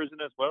you were in prison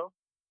as well?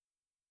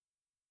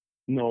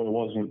 No, it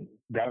wasn't.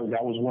 That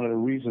was one of the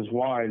reasons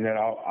why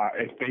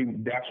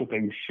that's what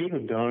they should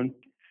have done,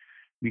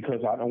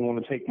 because I don't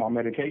want to take my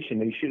medication.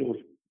 They should have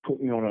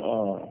put me on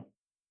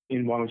a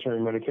involuntary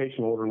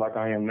medication order like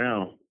I am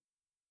now.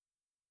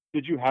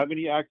 Did you have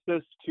any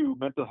access to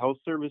mental health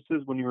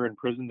services when you were in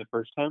prison the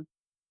first time?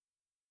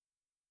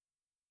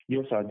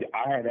 Yes,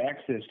 I had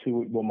access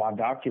to it, but my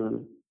doctor,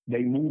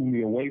 they moved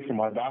me away from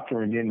my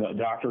doctor, and then the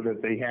doctor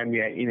that they had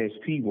me at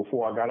NSP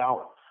before I got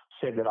out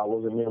said that I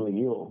wasn't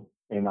mentally ill.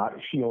 And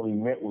she only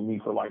met with me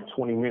for like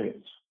 20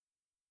 minutes.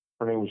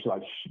 Her name was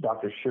like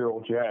Dr.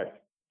 Cheryl Jack.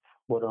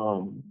 But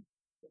all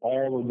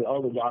of the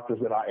other doctors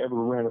that I ever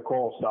ran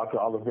across, Dr.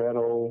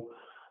 Oliveto,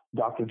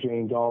 Dr.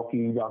 Jane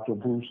Dalkey, Dr.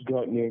 Bruce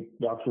Gutnick,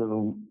 Dr.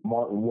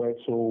 Martin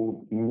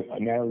Wetzel,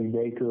 Natalie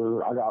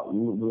Baker, the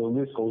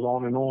list goes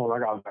on and on. I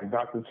got like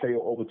Dr. Taylor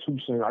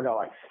Overtusen. I got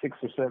like 6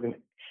 or 7,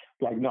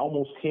 like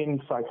almost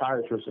 10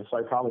 psychiatrists and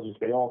psychologists.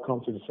 They all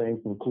come to the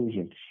same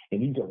conclusion.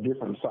 And these are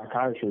different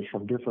psychiatrists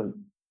from different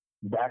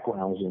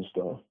backgrounds and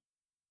stuff.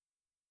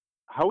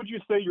 How would you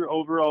say your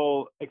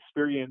overall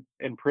experience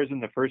in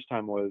prison the first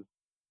time was?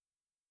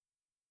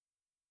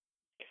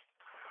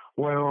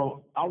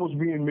 Well, I was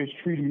being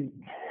mistreated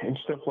and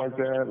stuff like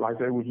that. Like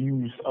they would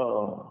use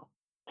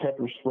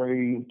pepper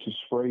spray to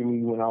spray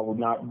me when I would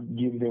not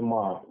give them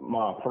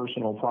my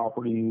personal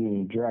property,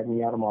 and drag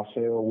me out of my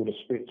cell with a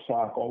spit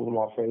sock all over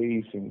my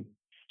face and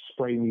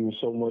spray me with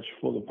so much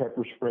full of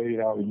pepper spray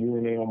that I would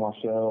urinate on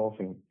myself.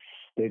 And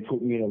they'd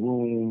put me in a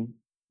room.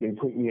 They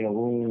put me in a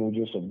room with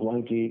just a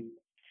blanket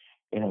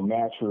and a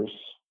mattress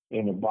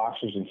and the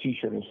boxers and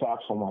t-shirt and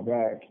socks on my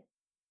back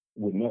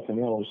with nothing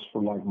else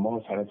for like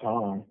months at a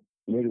time.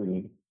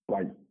 Literally,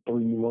 like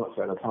 3 months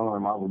at a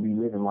time, I would be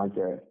living like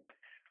that.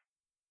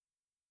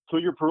 So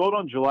you're paroled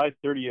on July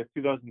 30th,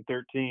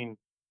 2013.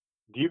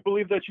 Do you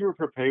believe that you were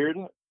prepared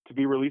to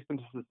be released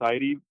into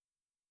society?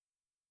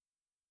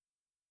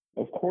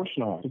 Of course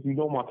not. If you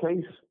know my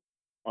case,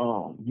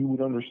 you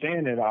would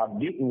understand that I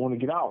didn't want to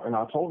get out, and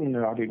I told him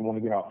that I didn't want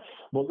to get out.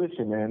 But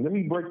listen, man, let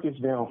me break this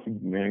down for you,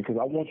 man, because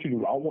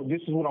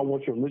this is what I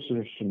want your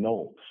listeners to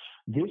know.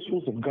 This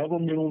was a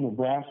governmental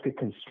Nebraska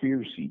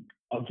conspiracy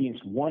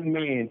against one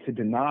man to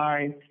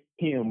deny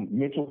him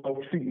mental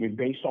health treatment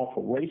based off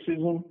of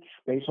racism,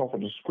 based off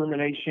of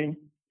discrimination,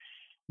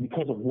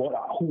 because of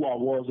who I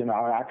was, and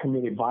I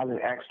committed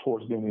violent acts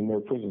towards them in their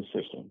prison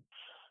system.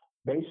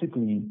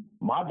 Basically,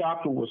 my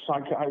doctor was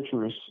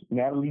psychiatrist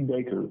Natalie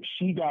Baker.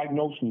 She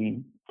diagnosed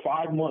me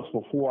 5 months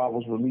before I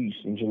was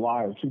released in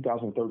July of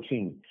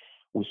 2013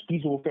 with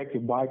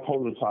schizoaffective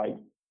bipolar type.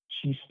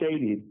 She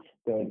stated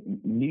that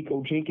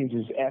Nikko Jenkins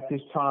is at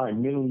this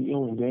time mentally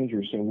ill and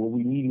dangerous and will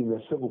be needing a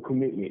civil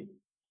commitment.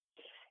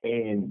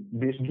 And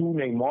this dude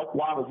named Mark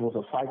Wallace was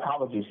a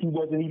psychologist. He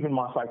wasn't even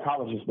my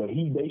psychologist, but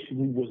he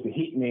basically was the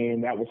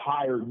hitman that was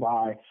hired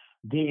by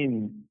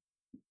then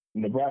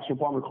Nebraska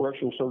Department of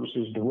Correctional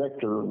Services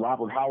Director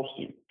Robert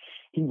Houston.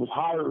 He was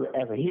hired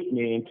as a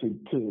hitman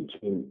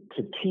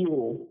to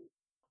kill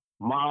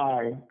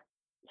my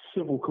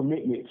civil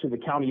commitment to the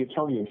county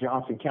attorney of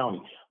Johnson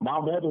County. My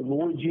mother,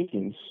 Lori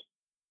Jenkins,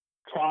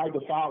 tried to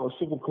file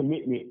a civil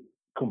commitment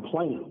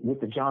complaint with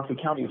the Johnson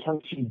County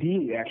attorney. She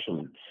did,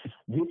 actually.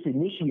 This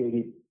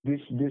initiated this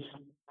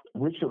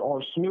Richard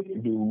R. Smith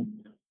dude,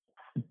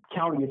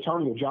 county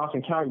attorney of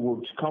Johnson County,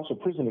 where Council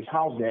Prison is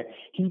housed at.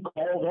 He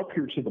called up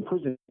here to the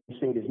prison and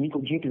said, "Is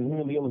Nikko Jenkins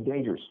mentally ill and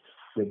dangerous?"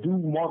 The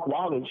dude, Mark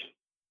Wallach,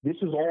 this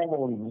is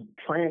all on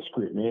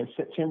transcript, man.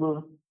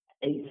 September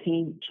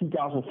 18,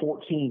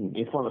 2014,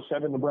 in front of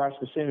 7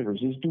 Nebraska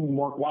senators. This dude,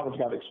 Mark Wallach,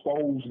 got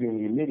exposed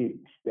and admitted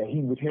that he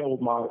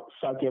withheld my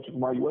psychiatric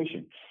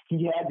evaluation.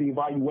 He had the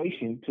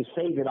evaluation to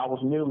say that I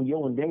was mentally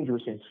ill and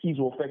dangerous and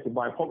schizoaffective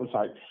bipolar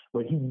type,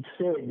 but he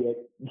said that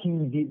he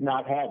did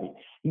not have it.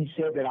 He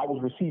said that I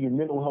was receiving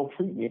mental health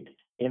treatment,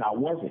 and I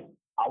wasn't.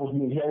 I was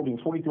being held in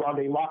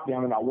 23-hour-day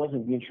lockdown, and I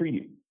wasn't being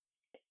treated.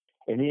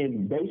 And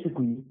then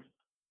basically,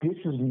 this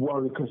is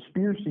where the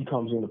conspiracy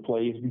comes into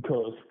play, is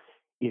because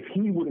if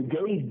he would have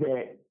gave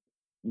that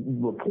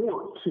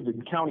report to the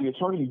county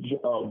attorney,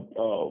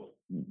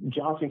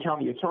 Johnson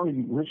County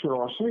attorney, Richard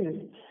R. Smith,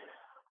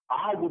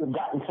 I would have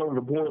gotten in front of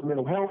the Board of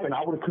Mental Health and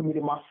I would have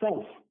committed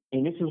myself.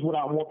 And this is what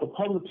I want the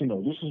public to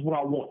know. This is what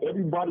I want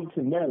everybody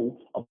to know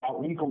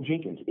about Nikko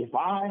Jenkins. If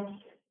I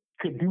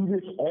could do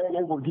this all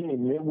over again,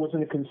 and there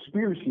wasn't a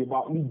conspiracy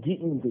about me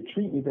getting the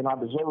treatment that I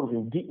deserve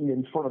and getting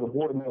in front of the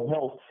Board of Mental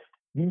Health,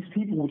 these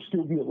people would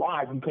still be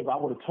alive, because I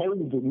would have told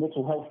the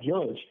mental health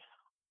judge,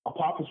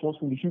 Apophis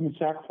wants me to human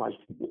sacrifice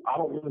people. I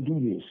don't want to do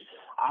this.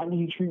 I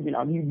need treatment.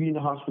 I need to be in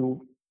the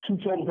hospital. 2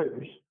 total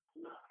papers.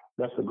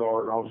 That's the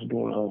guard. I was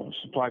doing a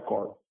supply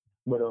card.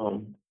 But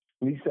at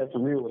least that's the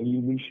real. And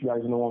at least you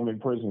guys know I'm in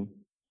prison.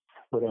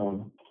 But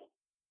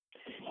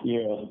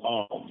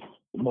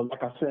but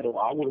like I said,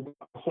 I would have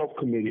got myself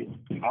committed.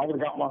 I would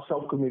have got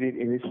myself committed,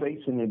 and it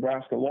states in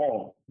Nebraska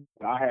law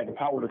I had the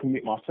power to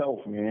commit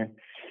myself, man.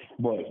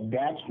 But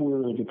that's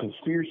where the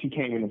conspiracy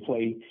came into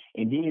play.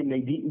 And then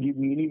they didn't give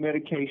me any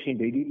medication.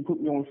 They didn't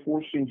put me on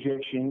forced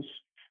injections.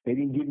 They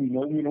didn't give me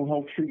no mental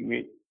health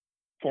treatment.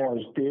 As far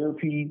as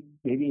therapy,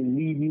 they didn't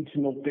lead me to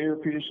no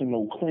therapists and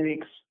no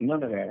clinics,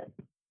 none of that.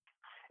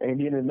 And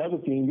then another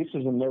thing, this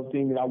is another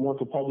thing that I want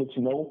the public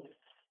to know.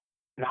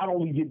 Not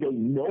only did they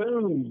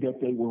know that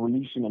they were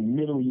releasing a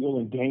mentally ill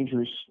and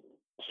dangerous,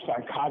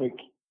 psychotic,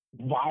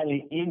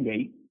 violent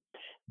inmate,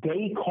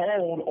 they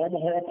called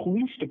Omaha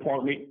Police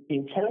Department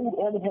and told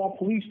Omaha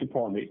Police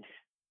Department,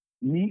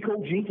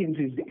 Nikko Jenkins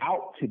is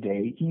out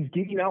today, he's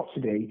getting out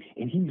today,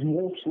 and he's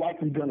most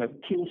likely going to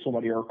kill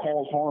somebody or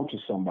cause harm to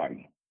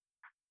somebody.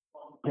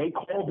 They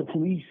called the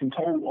police and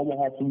told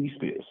Omaha Police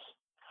this.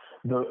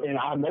 And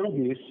I know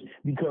this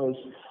because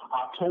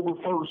October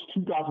 1st,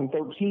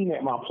 2013,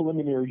 at my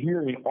preliminary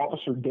hearing,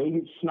 Officer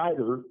David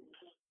Snyder,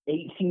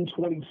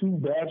 1822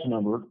 badge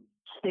number,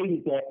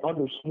 stated that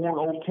under sworn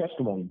oath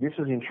testimony. This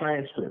is in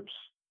transcripts.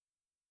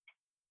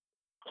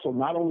 So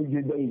not only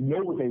did they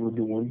know what they were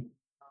doing,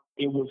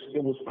 it was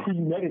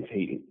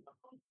premeditated,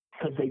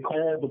 because they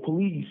called the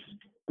police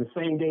the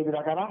same day that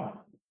I got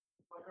out.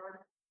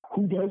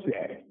 Who does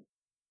that?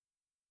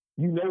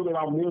 You know that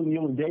I'm mentally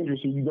ill and dangerous,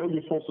 and you know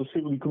you're supposed to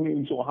civilly commit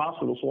me to a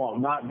hospital so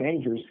I'm not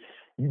dangerous.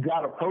 You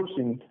got a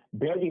person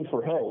begging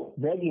for help,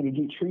 begging to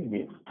get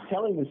treatment,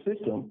 telling the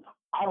system,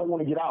 I don't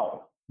want to get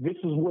out. This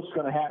is what's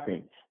going to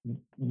happen.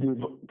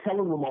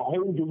 Telling them a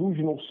whole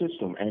delusional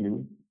system,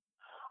 Andrew.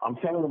 I'm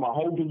telling them a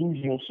whole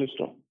delusional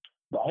system.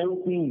 The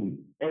whole thing,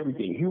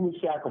 everything, human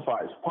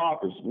sacrifice,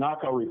 paupers,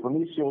 knockout,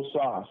 pernicious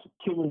sauce,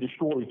 kill and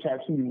destroy,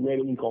 tattooed red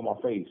ink on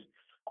my face.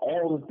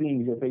 All the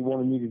things that they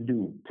wanted me to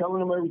do, telling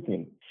them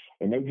everything.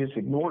 And they just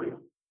ignored it.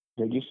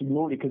 They just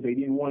ignored it because they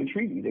didn't want to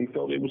treat me. They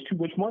felt it was too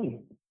much money.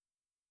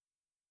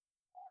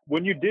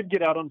 When you did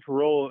get out on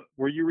parole,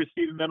 were you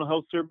receiving mental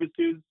health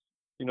services,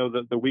 you know,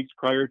 the weeks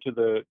prior to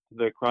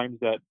the crimes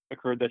that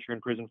occurred that you're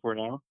in prison for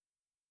now?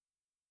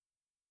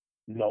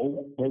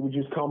 No, they would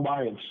just come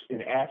by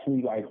and ask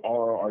me, like,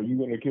 are you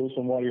going to kill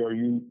somebody? Are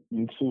you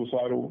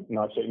suicidal? And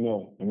I'd say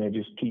no. And they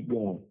just keep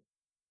going.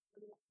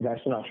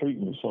 That's not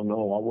treatment. So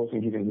no, I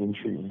wasn't getting any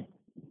treatment.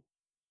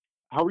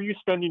 How were you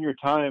spending your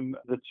time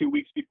the 2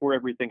 weeks before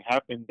everything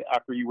happened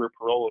after you were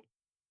paroled?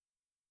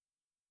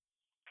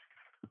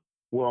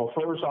 Well,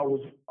 first I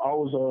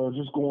was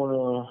just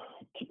going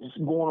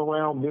going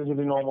around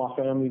visiting all my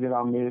family that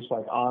I miss,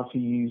 like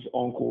aunties,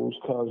 uncles,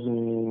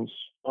 cousins,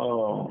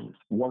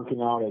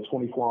 working out at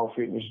 24-hour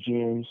fitness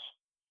gyms,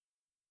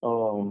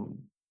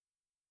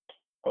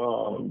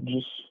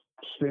 just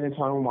spending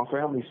time with my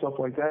family, stuff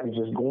like that, and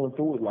just going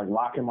through it, like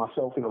locking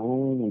myself in a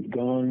room with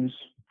guns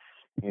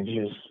and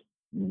just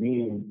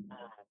being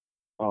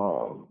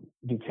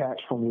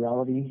detached from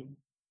reality.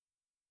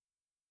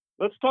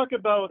 Let's talk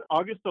about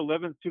August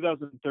 11th,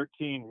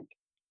 2013.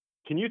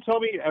 Can you tell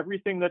me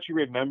everything that you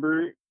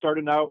remember,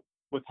 starting out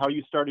with how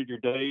you started your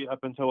day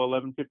up until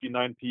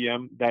 11:59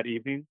 p.m. that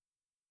evening?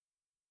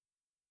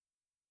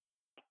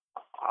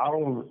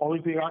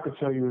 Only thing I could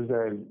tell you is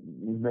that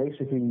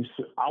basically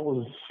I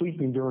was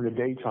sleeping during the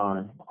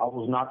daytime. I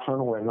was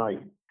nocturnal at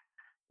night.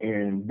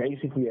 And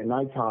basically at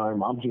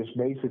nighttime, I'm just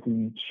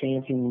basically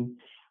chanting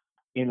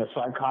in a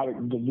psychotic,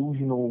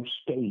 delusional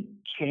state,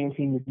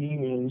 chanting the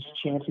demons,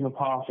 chanting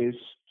Apophis,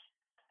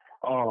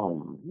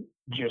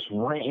 just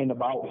ranting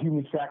about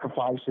human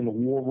sacrifice and the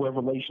war of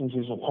revelations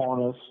is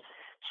upon us,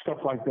 stuff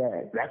like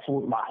that. That's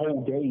what my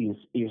whole day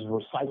is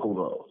recycled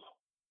of.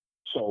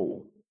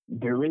 So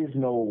there is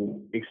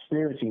no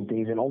experiencing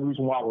things. And the only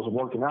reason why I was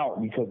working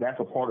out, because that's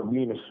a part of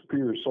being a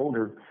superior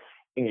soldier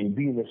and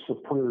being a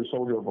superior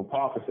soldier of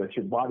Apophis, that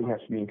your body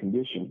has to be in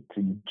condition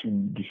to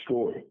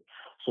destroy.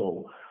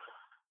 So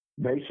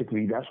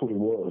basically, that's what it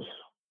was.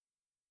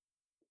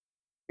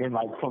 And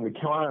like from the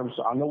crimes,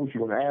 I know what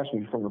you're going to ask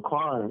me. From the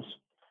crimes,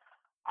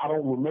 I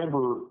don't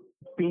remember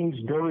things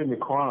during the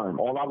crime.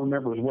 All I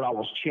remember is what I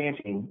was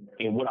chanting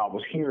and what I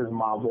was hearing,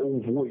 my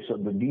own voice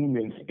of the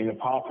demons in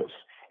Apophis.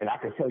 And I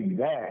can tell you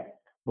that,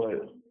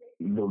 but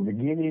the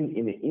beginning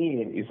and the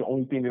end is the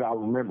only thing that I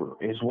remember.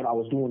 Is what I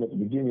was doing at the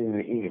beginning and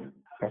the end.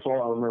 That's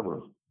all I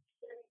remember.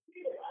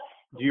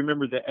 Do you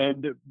remember the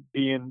end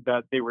being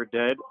that they were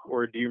dead,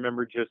 or do you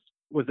remember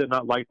was it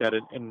not like that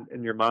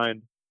in your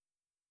mind?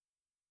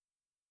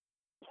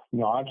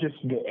 No, at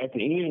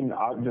the end,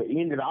 the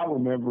end that I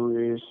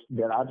remember is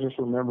that I just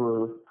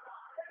remember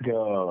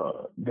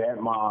that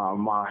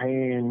my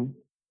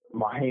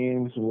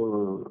hands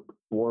were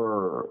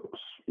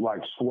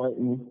like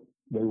sweating,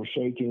 they were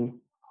shaking,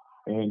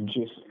 and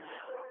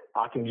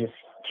I can just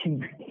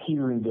keep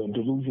hearing the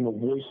delusional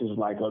voices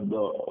like of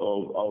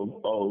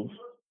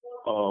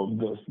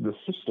the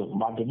system,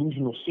 my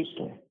delusional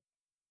system,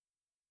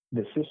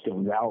 the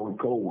system, how it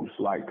goes,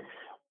 like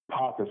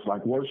Apophis,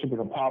 like worshiping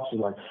Apophis,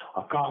 like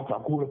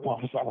Akata Gura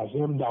Apophis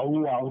Alazim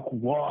Daua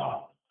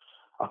Kuwa,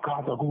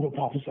 Akata Gura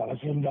Apophis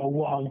Alazim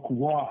Daua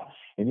Kuwa,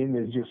 and then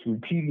there's just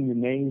repeating the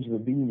names of the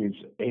demons,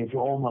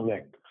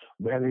 Evromalek,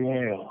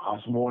 Belial,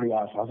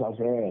 Asmorias,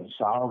 Azazel,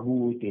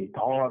 Sarvute,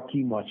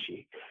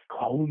 Tawakimachi,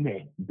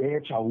 Kaume,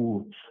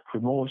 Bechawu,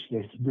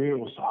 Fremosnes,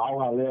 Beos,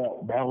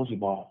 Awalel,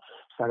 Belzebal,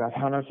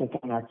 Sagatana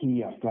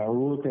Satanakia,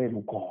 Tarute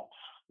Buko.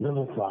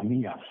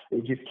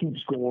 It just keeps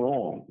going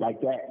on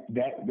like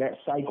that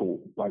cycle,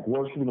 like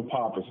worshiping the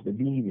Apophis, the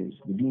demons,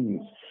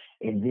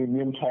 and then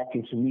them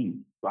talking to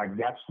me. Like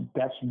that's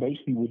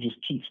basically what just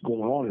keeps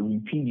going on and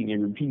repeating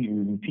and repeating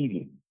and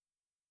repeating.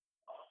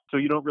 So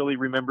you don't really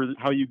remember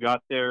how you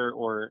got there,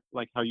 or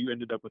like how you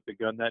ended up with the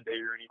gun that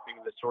day, or anything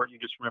of the sort. You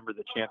just remember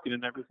the chanting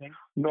and everything.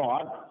 No,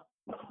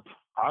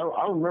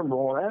 I remember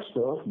all that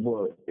stuff,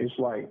 but it's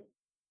like,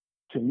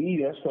 to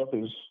me that stuff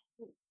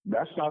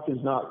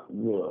is not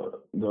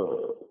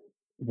the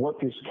what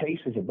this case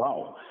is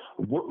about.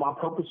 What my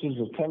purposes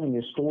of telling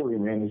this story,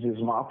 man,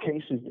 is my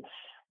case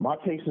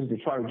is to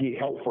try to get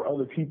help for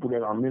other people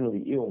that are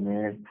mentally ill,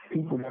 man.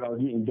 People that are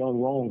getting done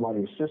wrong by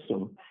the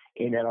system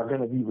and that are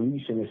going to be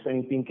released, and the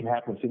same thing can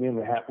happen to them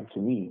that happened to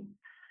me.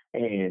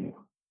 And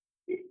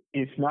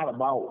it's not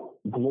about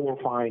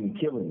glorifying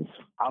killings.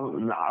 I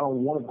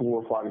don't want to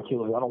glorify the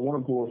killings. I don't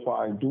want to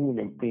glorify doing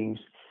them things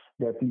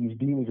that these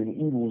demons and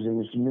evils and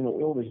this mental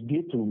illness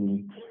did to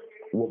me.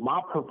 What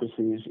my purpose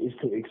is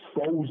to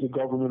expose the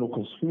governmental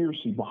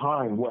conspiracy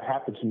behind what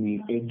happened to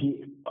me and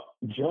get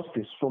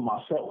justice for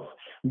myself,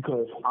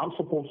 because I'm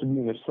supposed to be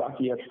in a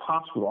psychiatric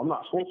hospital. I'm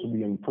not supposed to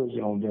be in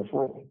prison on death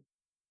row.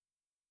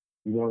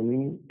 You know what I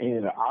mean?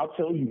 And I'll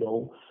tell you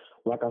though,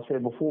 like I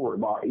said before,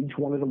 about each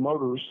one of the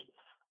murders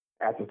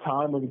at the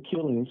time of the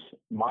killings,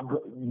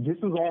 this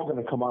is all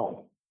going to come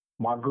out.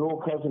 My girl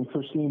cousin,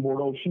 Christine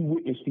Bordeaux, she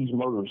witnessed these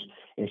murders,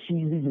 and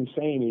she's even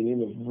saying it in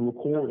the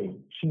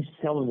recording. She's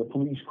telling the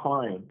police,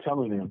 crying,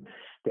 telling them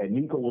that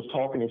Nikko was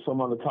talking in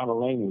some other kind of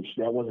language.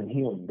 That wasn't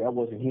him. That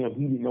wasn't him.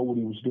 He didn't know what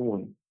he was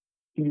doing.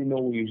 He didn't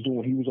know what he was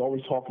doing. He was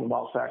always talking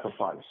about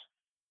sacrifice.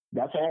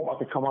 That's all about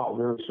to come out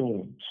very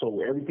soon.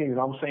 So everything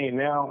that I'm saying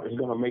now is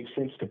going to make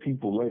sense to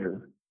people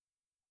later.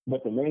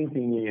 But the main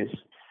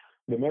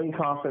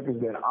concept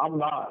is that I'm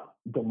not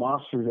the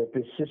monster that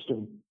this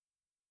system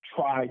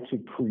tried to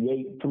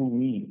create through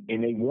me,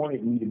 and they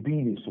wanted me to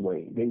be this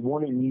way. They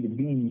wanted me to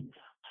be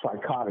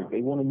psychotic. They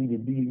wanted me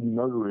to be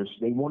murderous.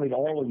 They wanted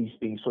all of these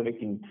things so they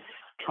can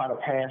try to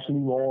pass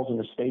new laws in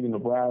the state of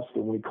Nebraska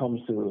when it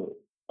comes to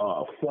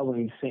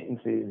felony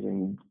sentences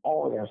and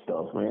all of that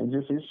stuff, man.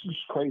 It's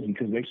just crazy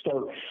because as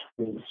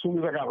soon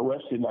as I got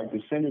arrested, like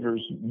the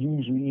senators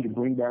used me to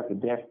bring back the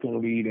death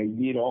penalty. They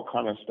did all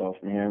kind of stuff,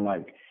 man,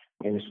 like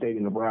in the state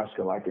of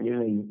Nebraska. Like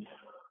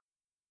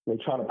they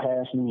try to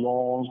pass new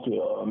laws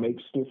to make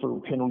stiffer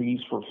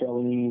penalties for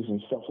felonies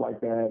and stuff like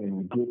that,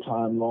 and good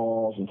time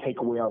laws, and take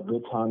away our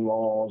good time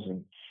laws.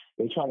 And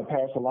they try to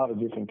pass a lot of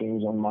different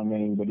things on my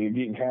name, but it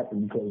didn't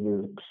happen because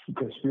the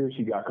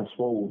conspiracy got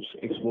exposed.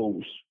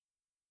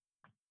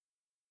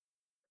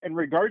 In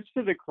regards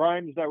to the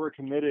crimes that were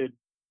committed,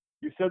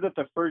 you said that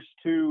the first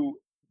two,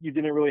 you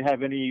didn't really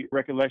have any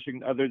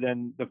recollection other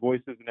than the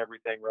voices and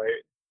everything,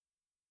 right?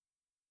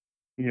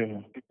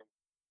 Yeah.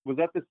 Was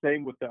that the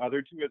same with the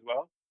other two as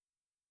well?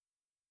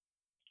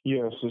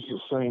 Yes, it's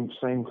the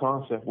same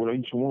concept with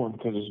each one,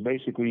 because it's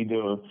basically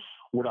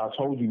what I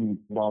told you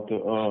about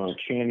the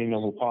chanting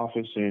of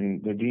Apophis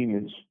and the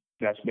demons.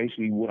 That's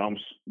basically what I'm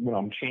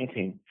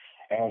chanting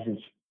as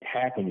it's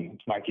happening.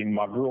 Like in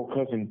my girl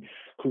cousin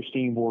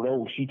Christine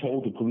Bordeaux, she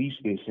told the police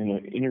this in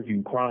an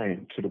interview,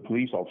 crying to the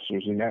police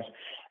officers, and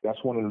that's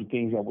one of the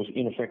things that was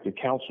ineffective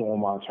counsel on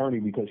my attorney,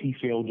 because he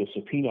failed to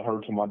subpoena her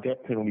to my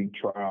death penalty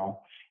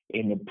trial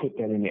and to put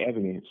that in the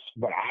evidence.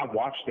 But I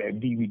watched that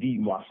DVD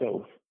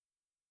myself.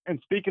 And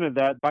speaking of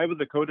that, 5 of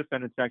the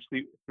co-defendants,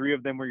 actually 3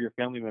 of them were your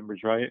family members,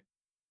 right?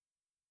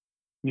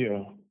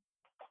 Yeah.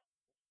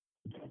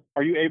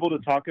 Are you able to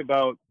talk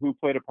about who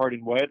played a part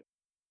in what?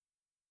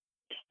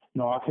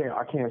 No, I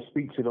can't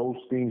speak to those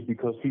things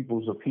because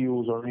people's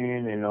appeals are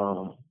in, and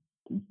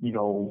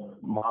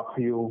my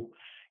appeal,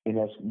 and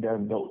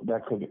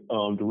that could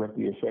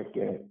directly affect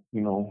that,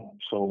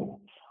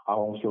 So I'm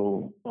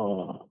also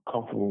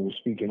comfortable with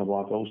speaking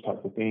about those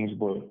type of things,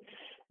 but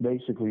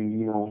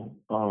basically,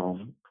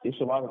 it's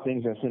a lot of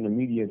things that's in the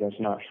media that's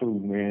not true,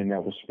 man,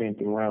 that was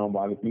spent around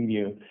by the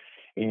media,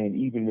 and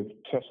even the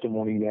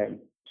testimony that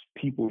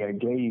people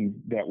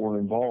that were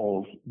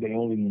involved, they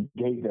only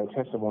gave that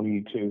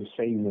testimony to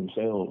save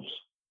themselves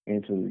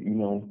and to,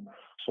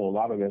 so a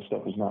lot of that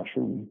stuff is not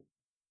true.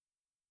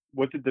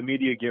 What did the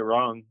media get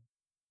wrong?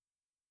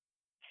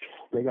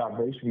 They got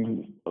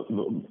basically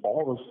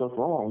all the stuff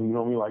wrong. You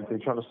know what I mean? Like, they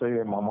try to say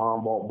that my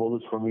mom bought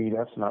bullets for me.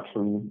 That's not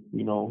true.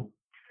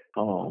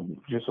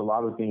 Just a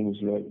lot of things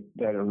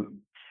that are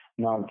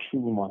not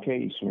true in my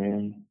case,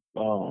 man.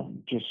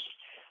 Just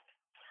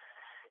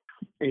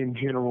in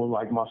general,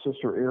 like my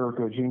sister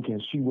Nikko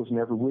Jenkins, she was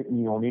never with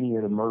me on any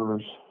of the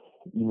murders.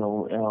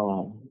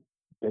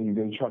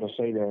 They try to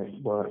say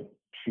that, but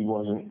she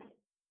wasn't.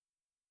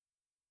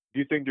 Do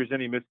you think there's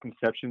any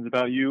misconceptions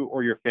about you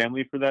or your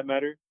family, for that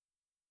matter?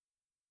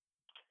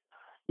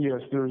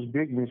 Yes, there's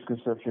big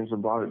misconceptions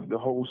about it, the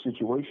whole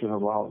situation,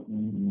 about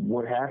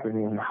what happened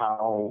and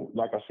how,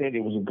 like I said,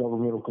 it was a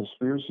governmental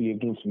conspiracy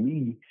against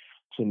me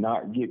to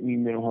not get me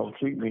mental health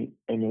treatment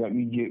and to let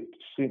me get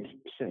sent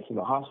to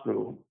the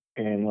hospital.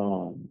 And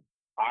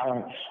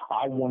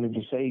I wanted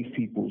to save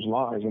people's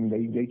lives, and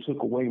they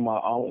took away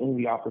my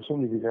only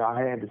opportunity that I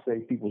had to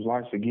save people's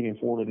lives, to get in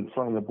front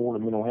of the Board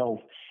of Mental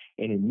Health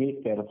and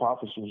admit that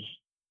Apophis was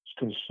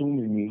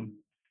consuming me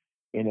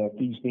and that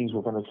these things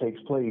were going to take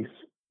place.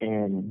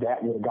 And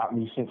that would have got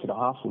me sent to the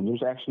hospital.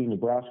 There's actually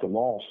Nebraska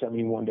law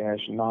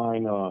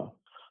 71-925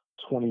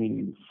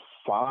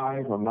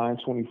 or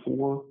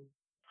 924,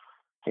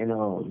 and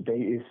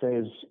it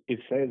says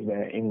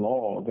that in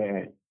law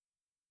that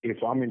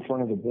if I'm in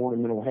front of the Board of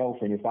Mental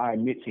Health and if I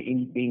admit to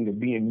anything to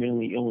being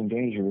mentally ill and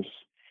dangerous,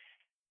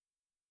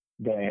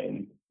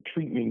 that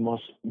treatment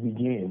must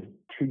begin.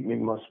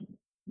 Treatment must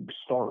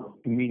start,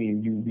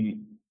 meaning you be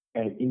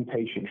at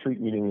inpatient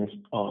treatment in this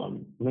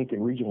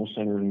Lincoln Regional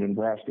Center in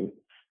Nebraska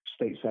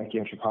State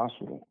Psychiatric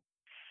Hospital.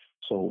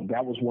 So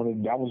that was one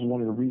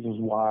of the reasons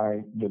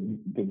why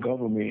the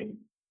government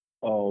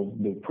of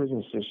the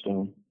prison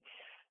system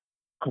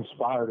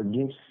conspired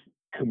against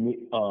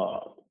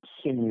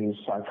sending a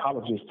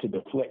psychologist to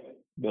deflect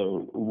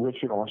the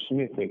Richard R.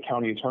 Smith, the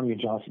county attorney of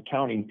Johnson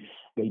County.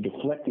 They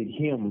deflected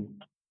him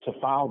to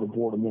file the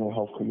Board of Mental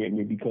Health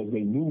commitment because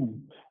they knew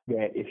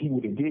that if he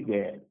would have did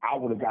that, I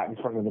would have gotten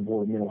in front of the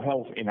Board of Mental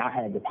Health and I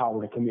had the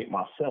power to commit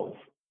myself.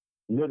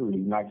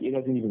 Literally, like, it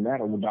doesn't even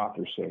matter what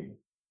doctors say.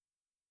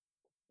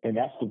 And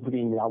that's the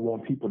thing that I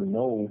want people to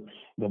know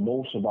the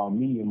most about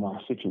me and my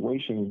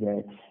situation, is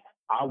that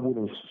I would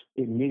have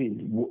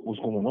admitted what was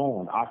going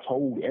on. I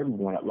told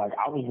everyone, like,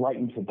 I was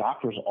writing to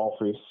doctors'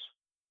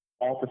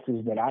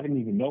 offices that I didn't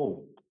even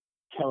know,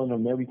 telling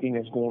them everything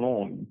that's going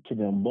on, to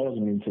the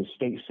ombudsman, to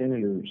state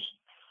senators,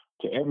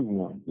 to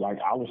everyone. Like,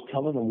 I was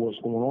telling them what's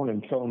going on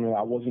and telling them that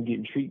I wasn't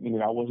getting treatment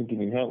and I wasn't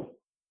getting help.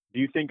 Do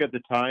you think at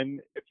the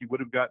time, if you would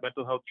have got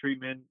mental health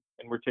treatment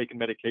and were taking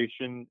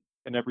medication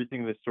and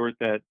everything of the sort,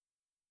 that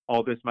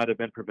all this might have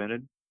been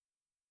prevented?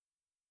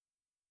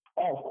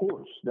 Oh, of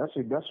course. That's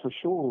for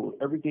sure.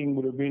 Everything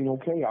would have been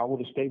okay. I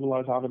would have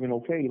stabilized. I would have been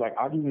okay. Like,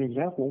 I'll give you an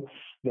example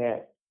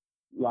that,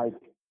 like,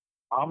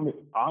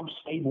 I'm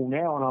stable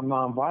now and I'm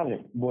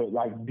nonviolent. But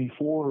like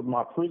before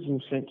my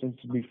prison sentence,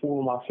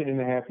 before my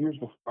 10.5 years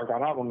before I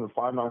got out on the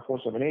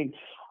 59478,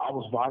 I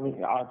was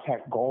violent. I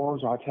attacked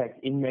guards. I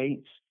attacked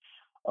inmates.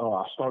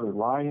 I started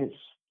riots.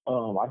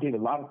 I did a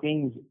lot of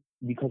things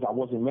because I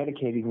wasn't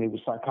medicated and it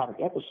was psychotic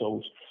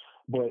episodes.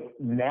 But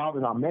now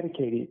that I'm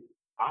medicated,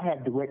 I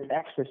have direct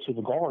access to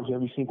the guards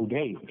every single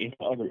day and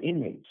to other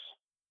inmates.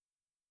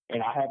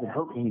 And I haven't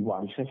hurt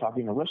anybody since I've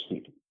been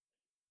arrested.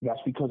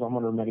 That's because I'm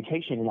under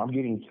medication and I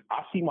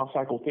see my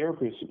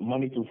psychotherapist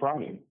Monday through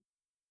Friday,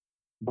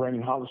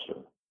 Brandon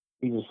Hollister.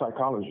 He's a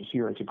psychologist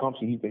here at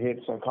Tecumseh. He's the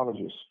head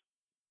psychologist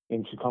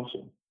in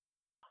Tecumseh.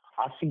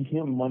 I see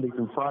him Monday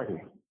through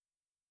Friday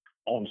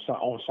on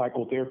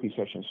psychotherapy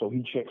sessions. So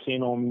he checks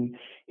in on me.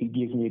 He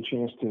gives me a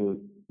chance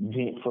to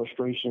vent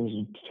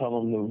frustrations, tell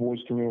him the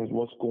voice commands,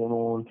 what's going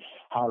on,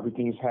 how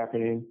everything's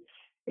happening.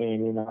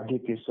 And then I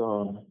get this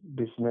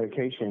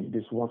medication,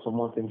 this once a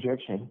month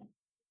injection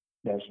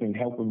that's been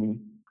helping me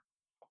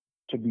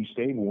to be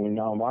stable and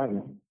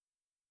nonviolent.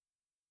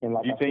 And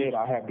like I said,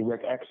 I have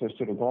direct access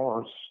to the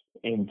guards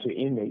and to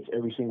inmates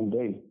every single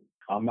day.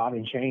 I'm not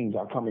in chains.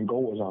 I come and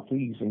go as I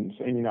please and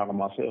in and out of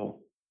my cell.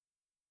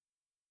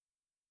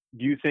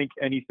 Do you think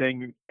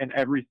anything and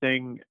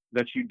everything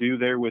that you do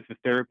there with the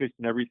therapist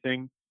and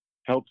everything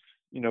helps,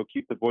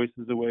 keep the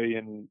voices away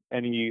and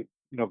any,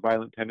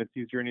 violent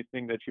tendencies or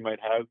anything that you might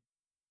have?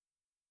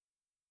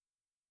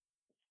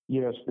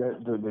 Yes,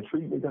 the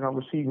treatment that I'm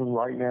receiving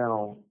right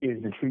now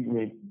is the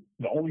treatment.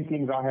 The only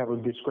things I have a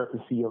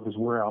discrepancy of is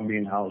where I'm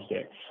being housed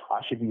at.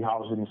 I should be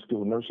housed in a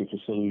skilled nursing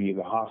facility at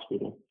the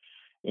hospital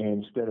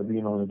instead of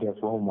being on a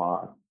death row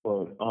mod.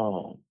 But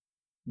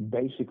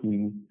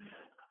basically,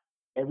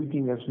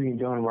 everything that's being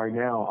done right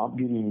now, I'm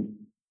getting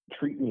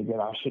treatment that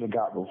I should have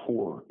got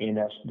before. And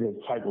that's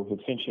the type of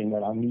attention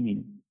that I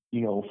need,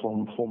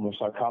 from a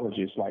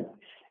psychologist, like,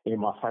 and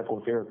my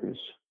psychotherapist,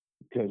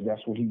 because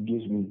that's what he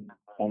gives me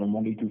on a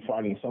Monday through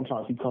Friday. And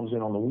sometimes he comes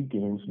in on the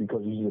weekends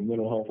because he's a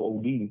mental health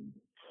OD.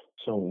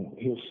 So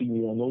he'll see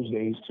me on those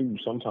days too,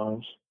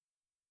 sometimes.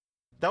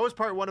 That was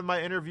part 1 of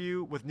my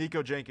interview with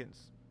Nikko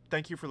Jenkins.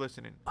 Thank you for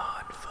listening.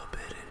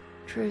 Unforbidden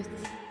truth.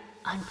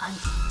 Unforbidden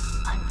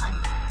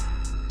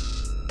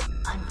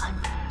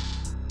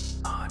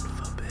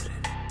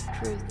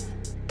truth.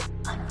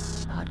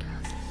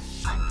 Podcast.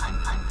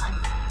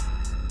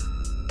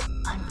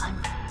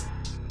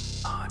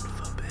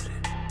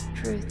 Unforbidden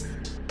truth.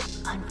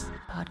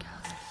 Podcast.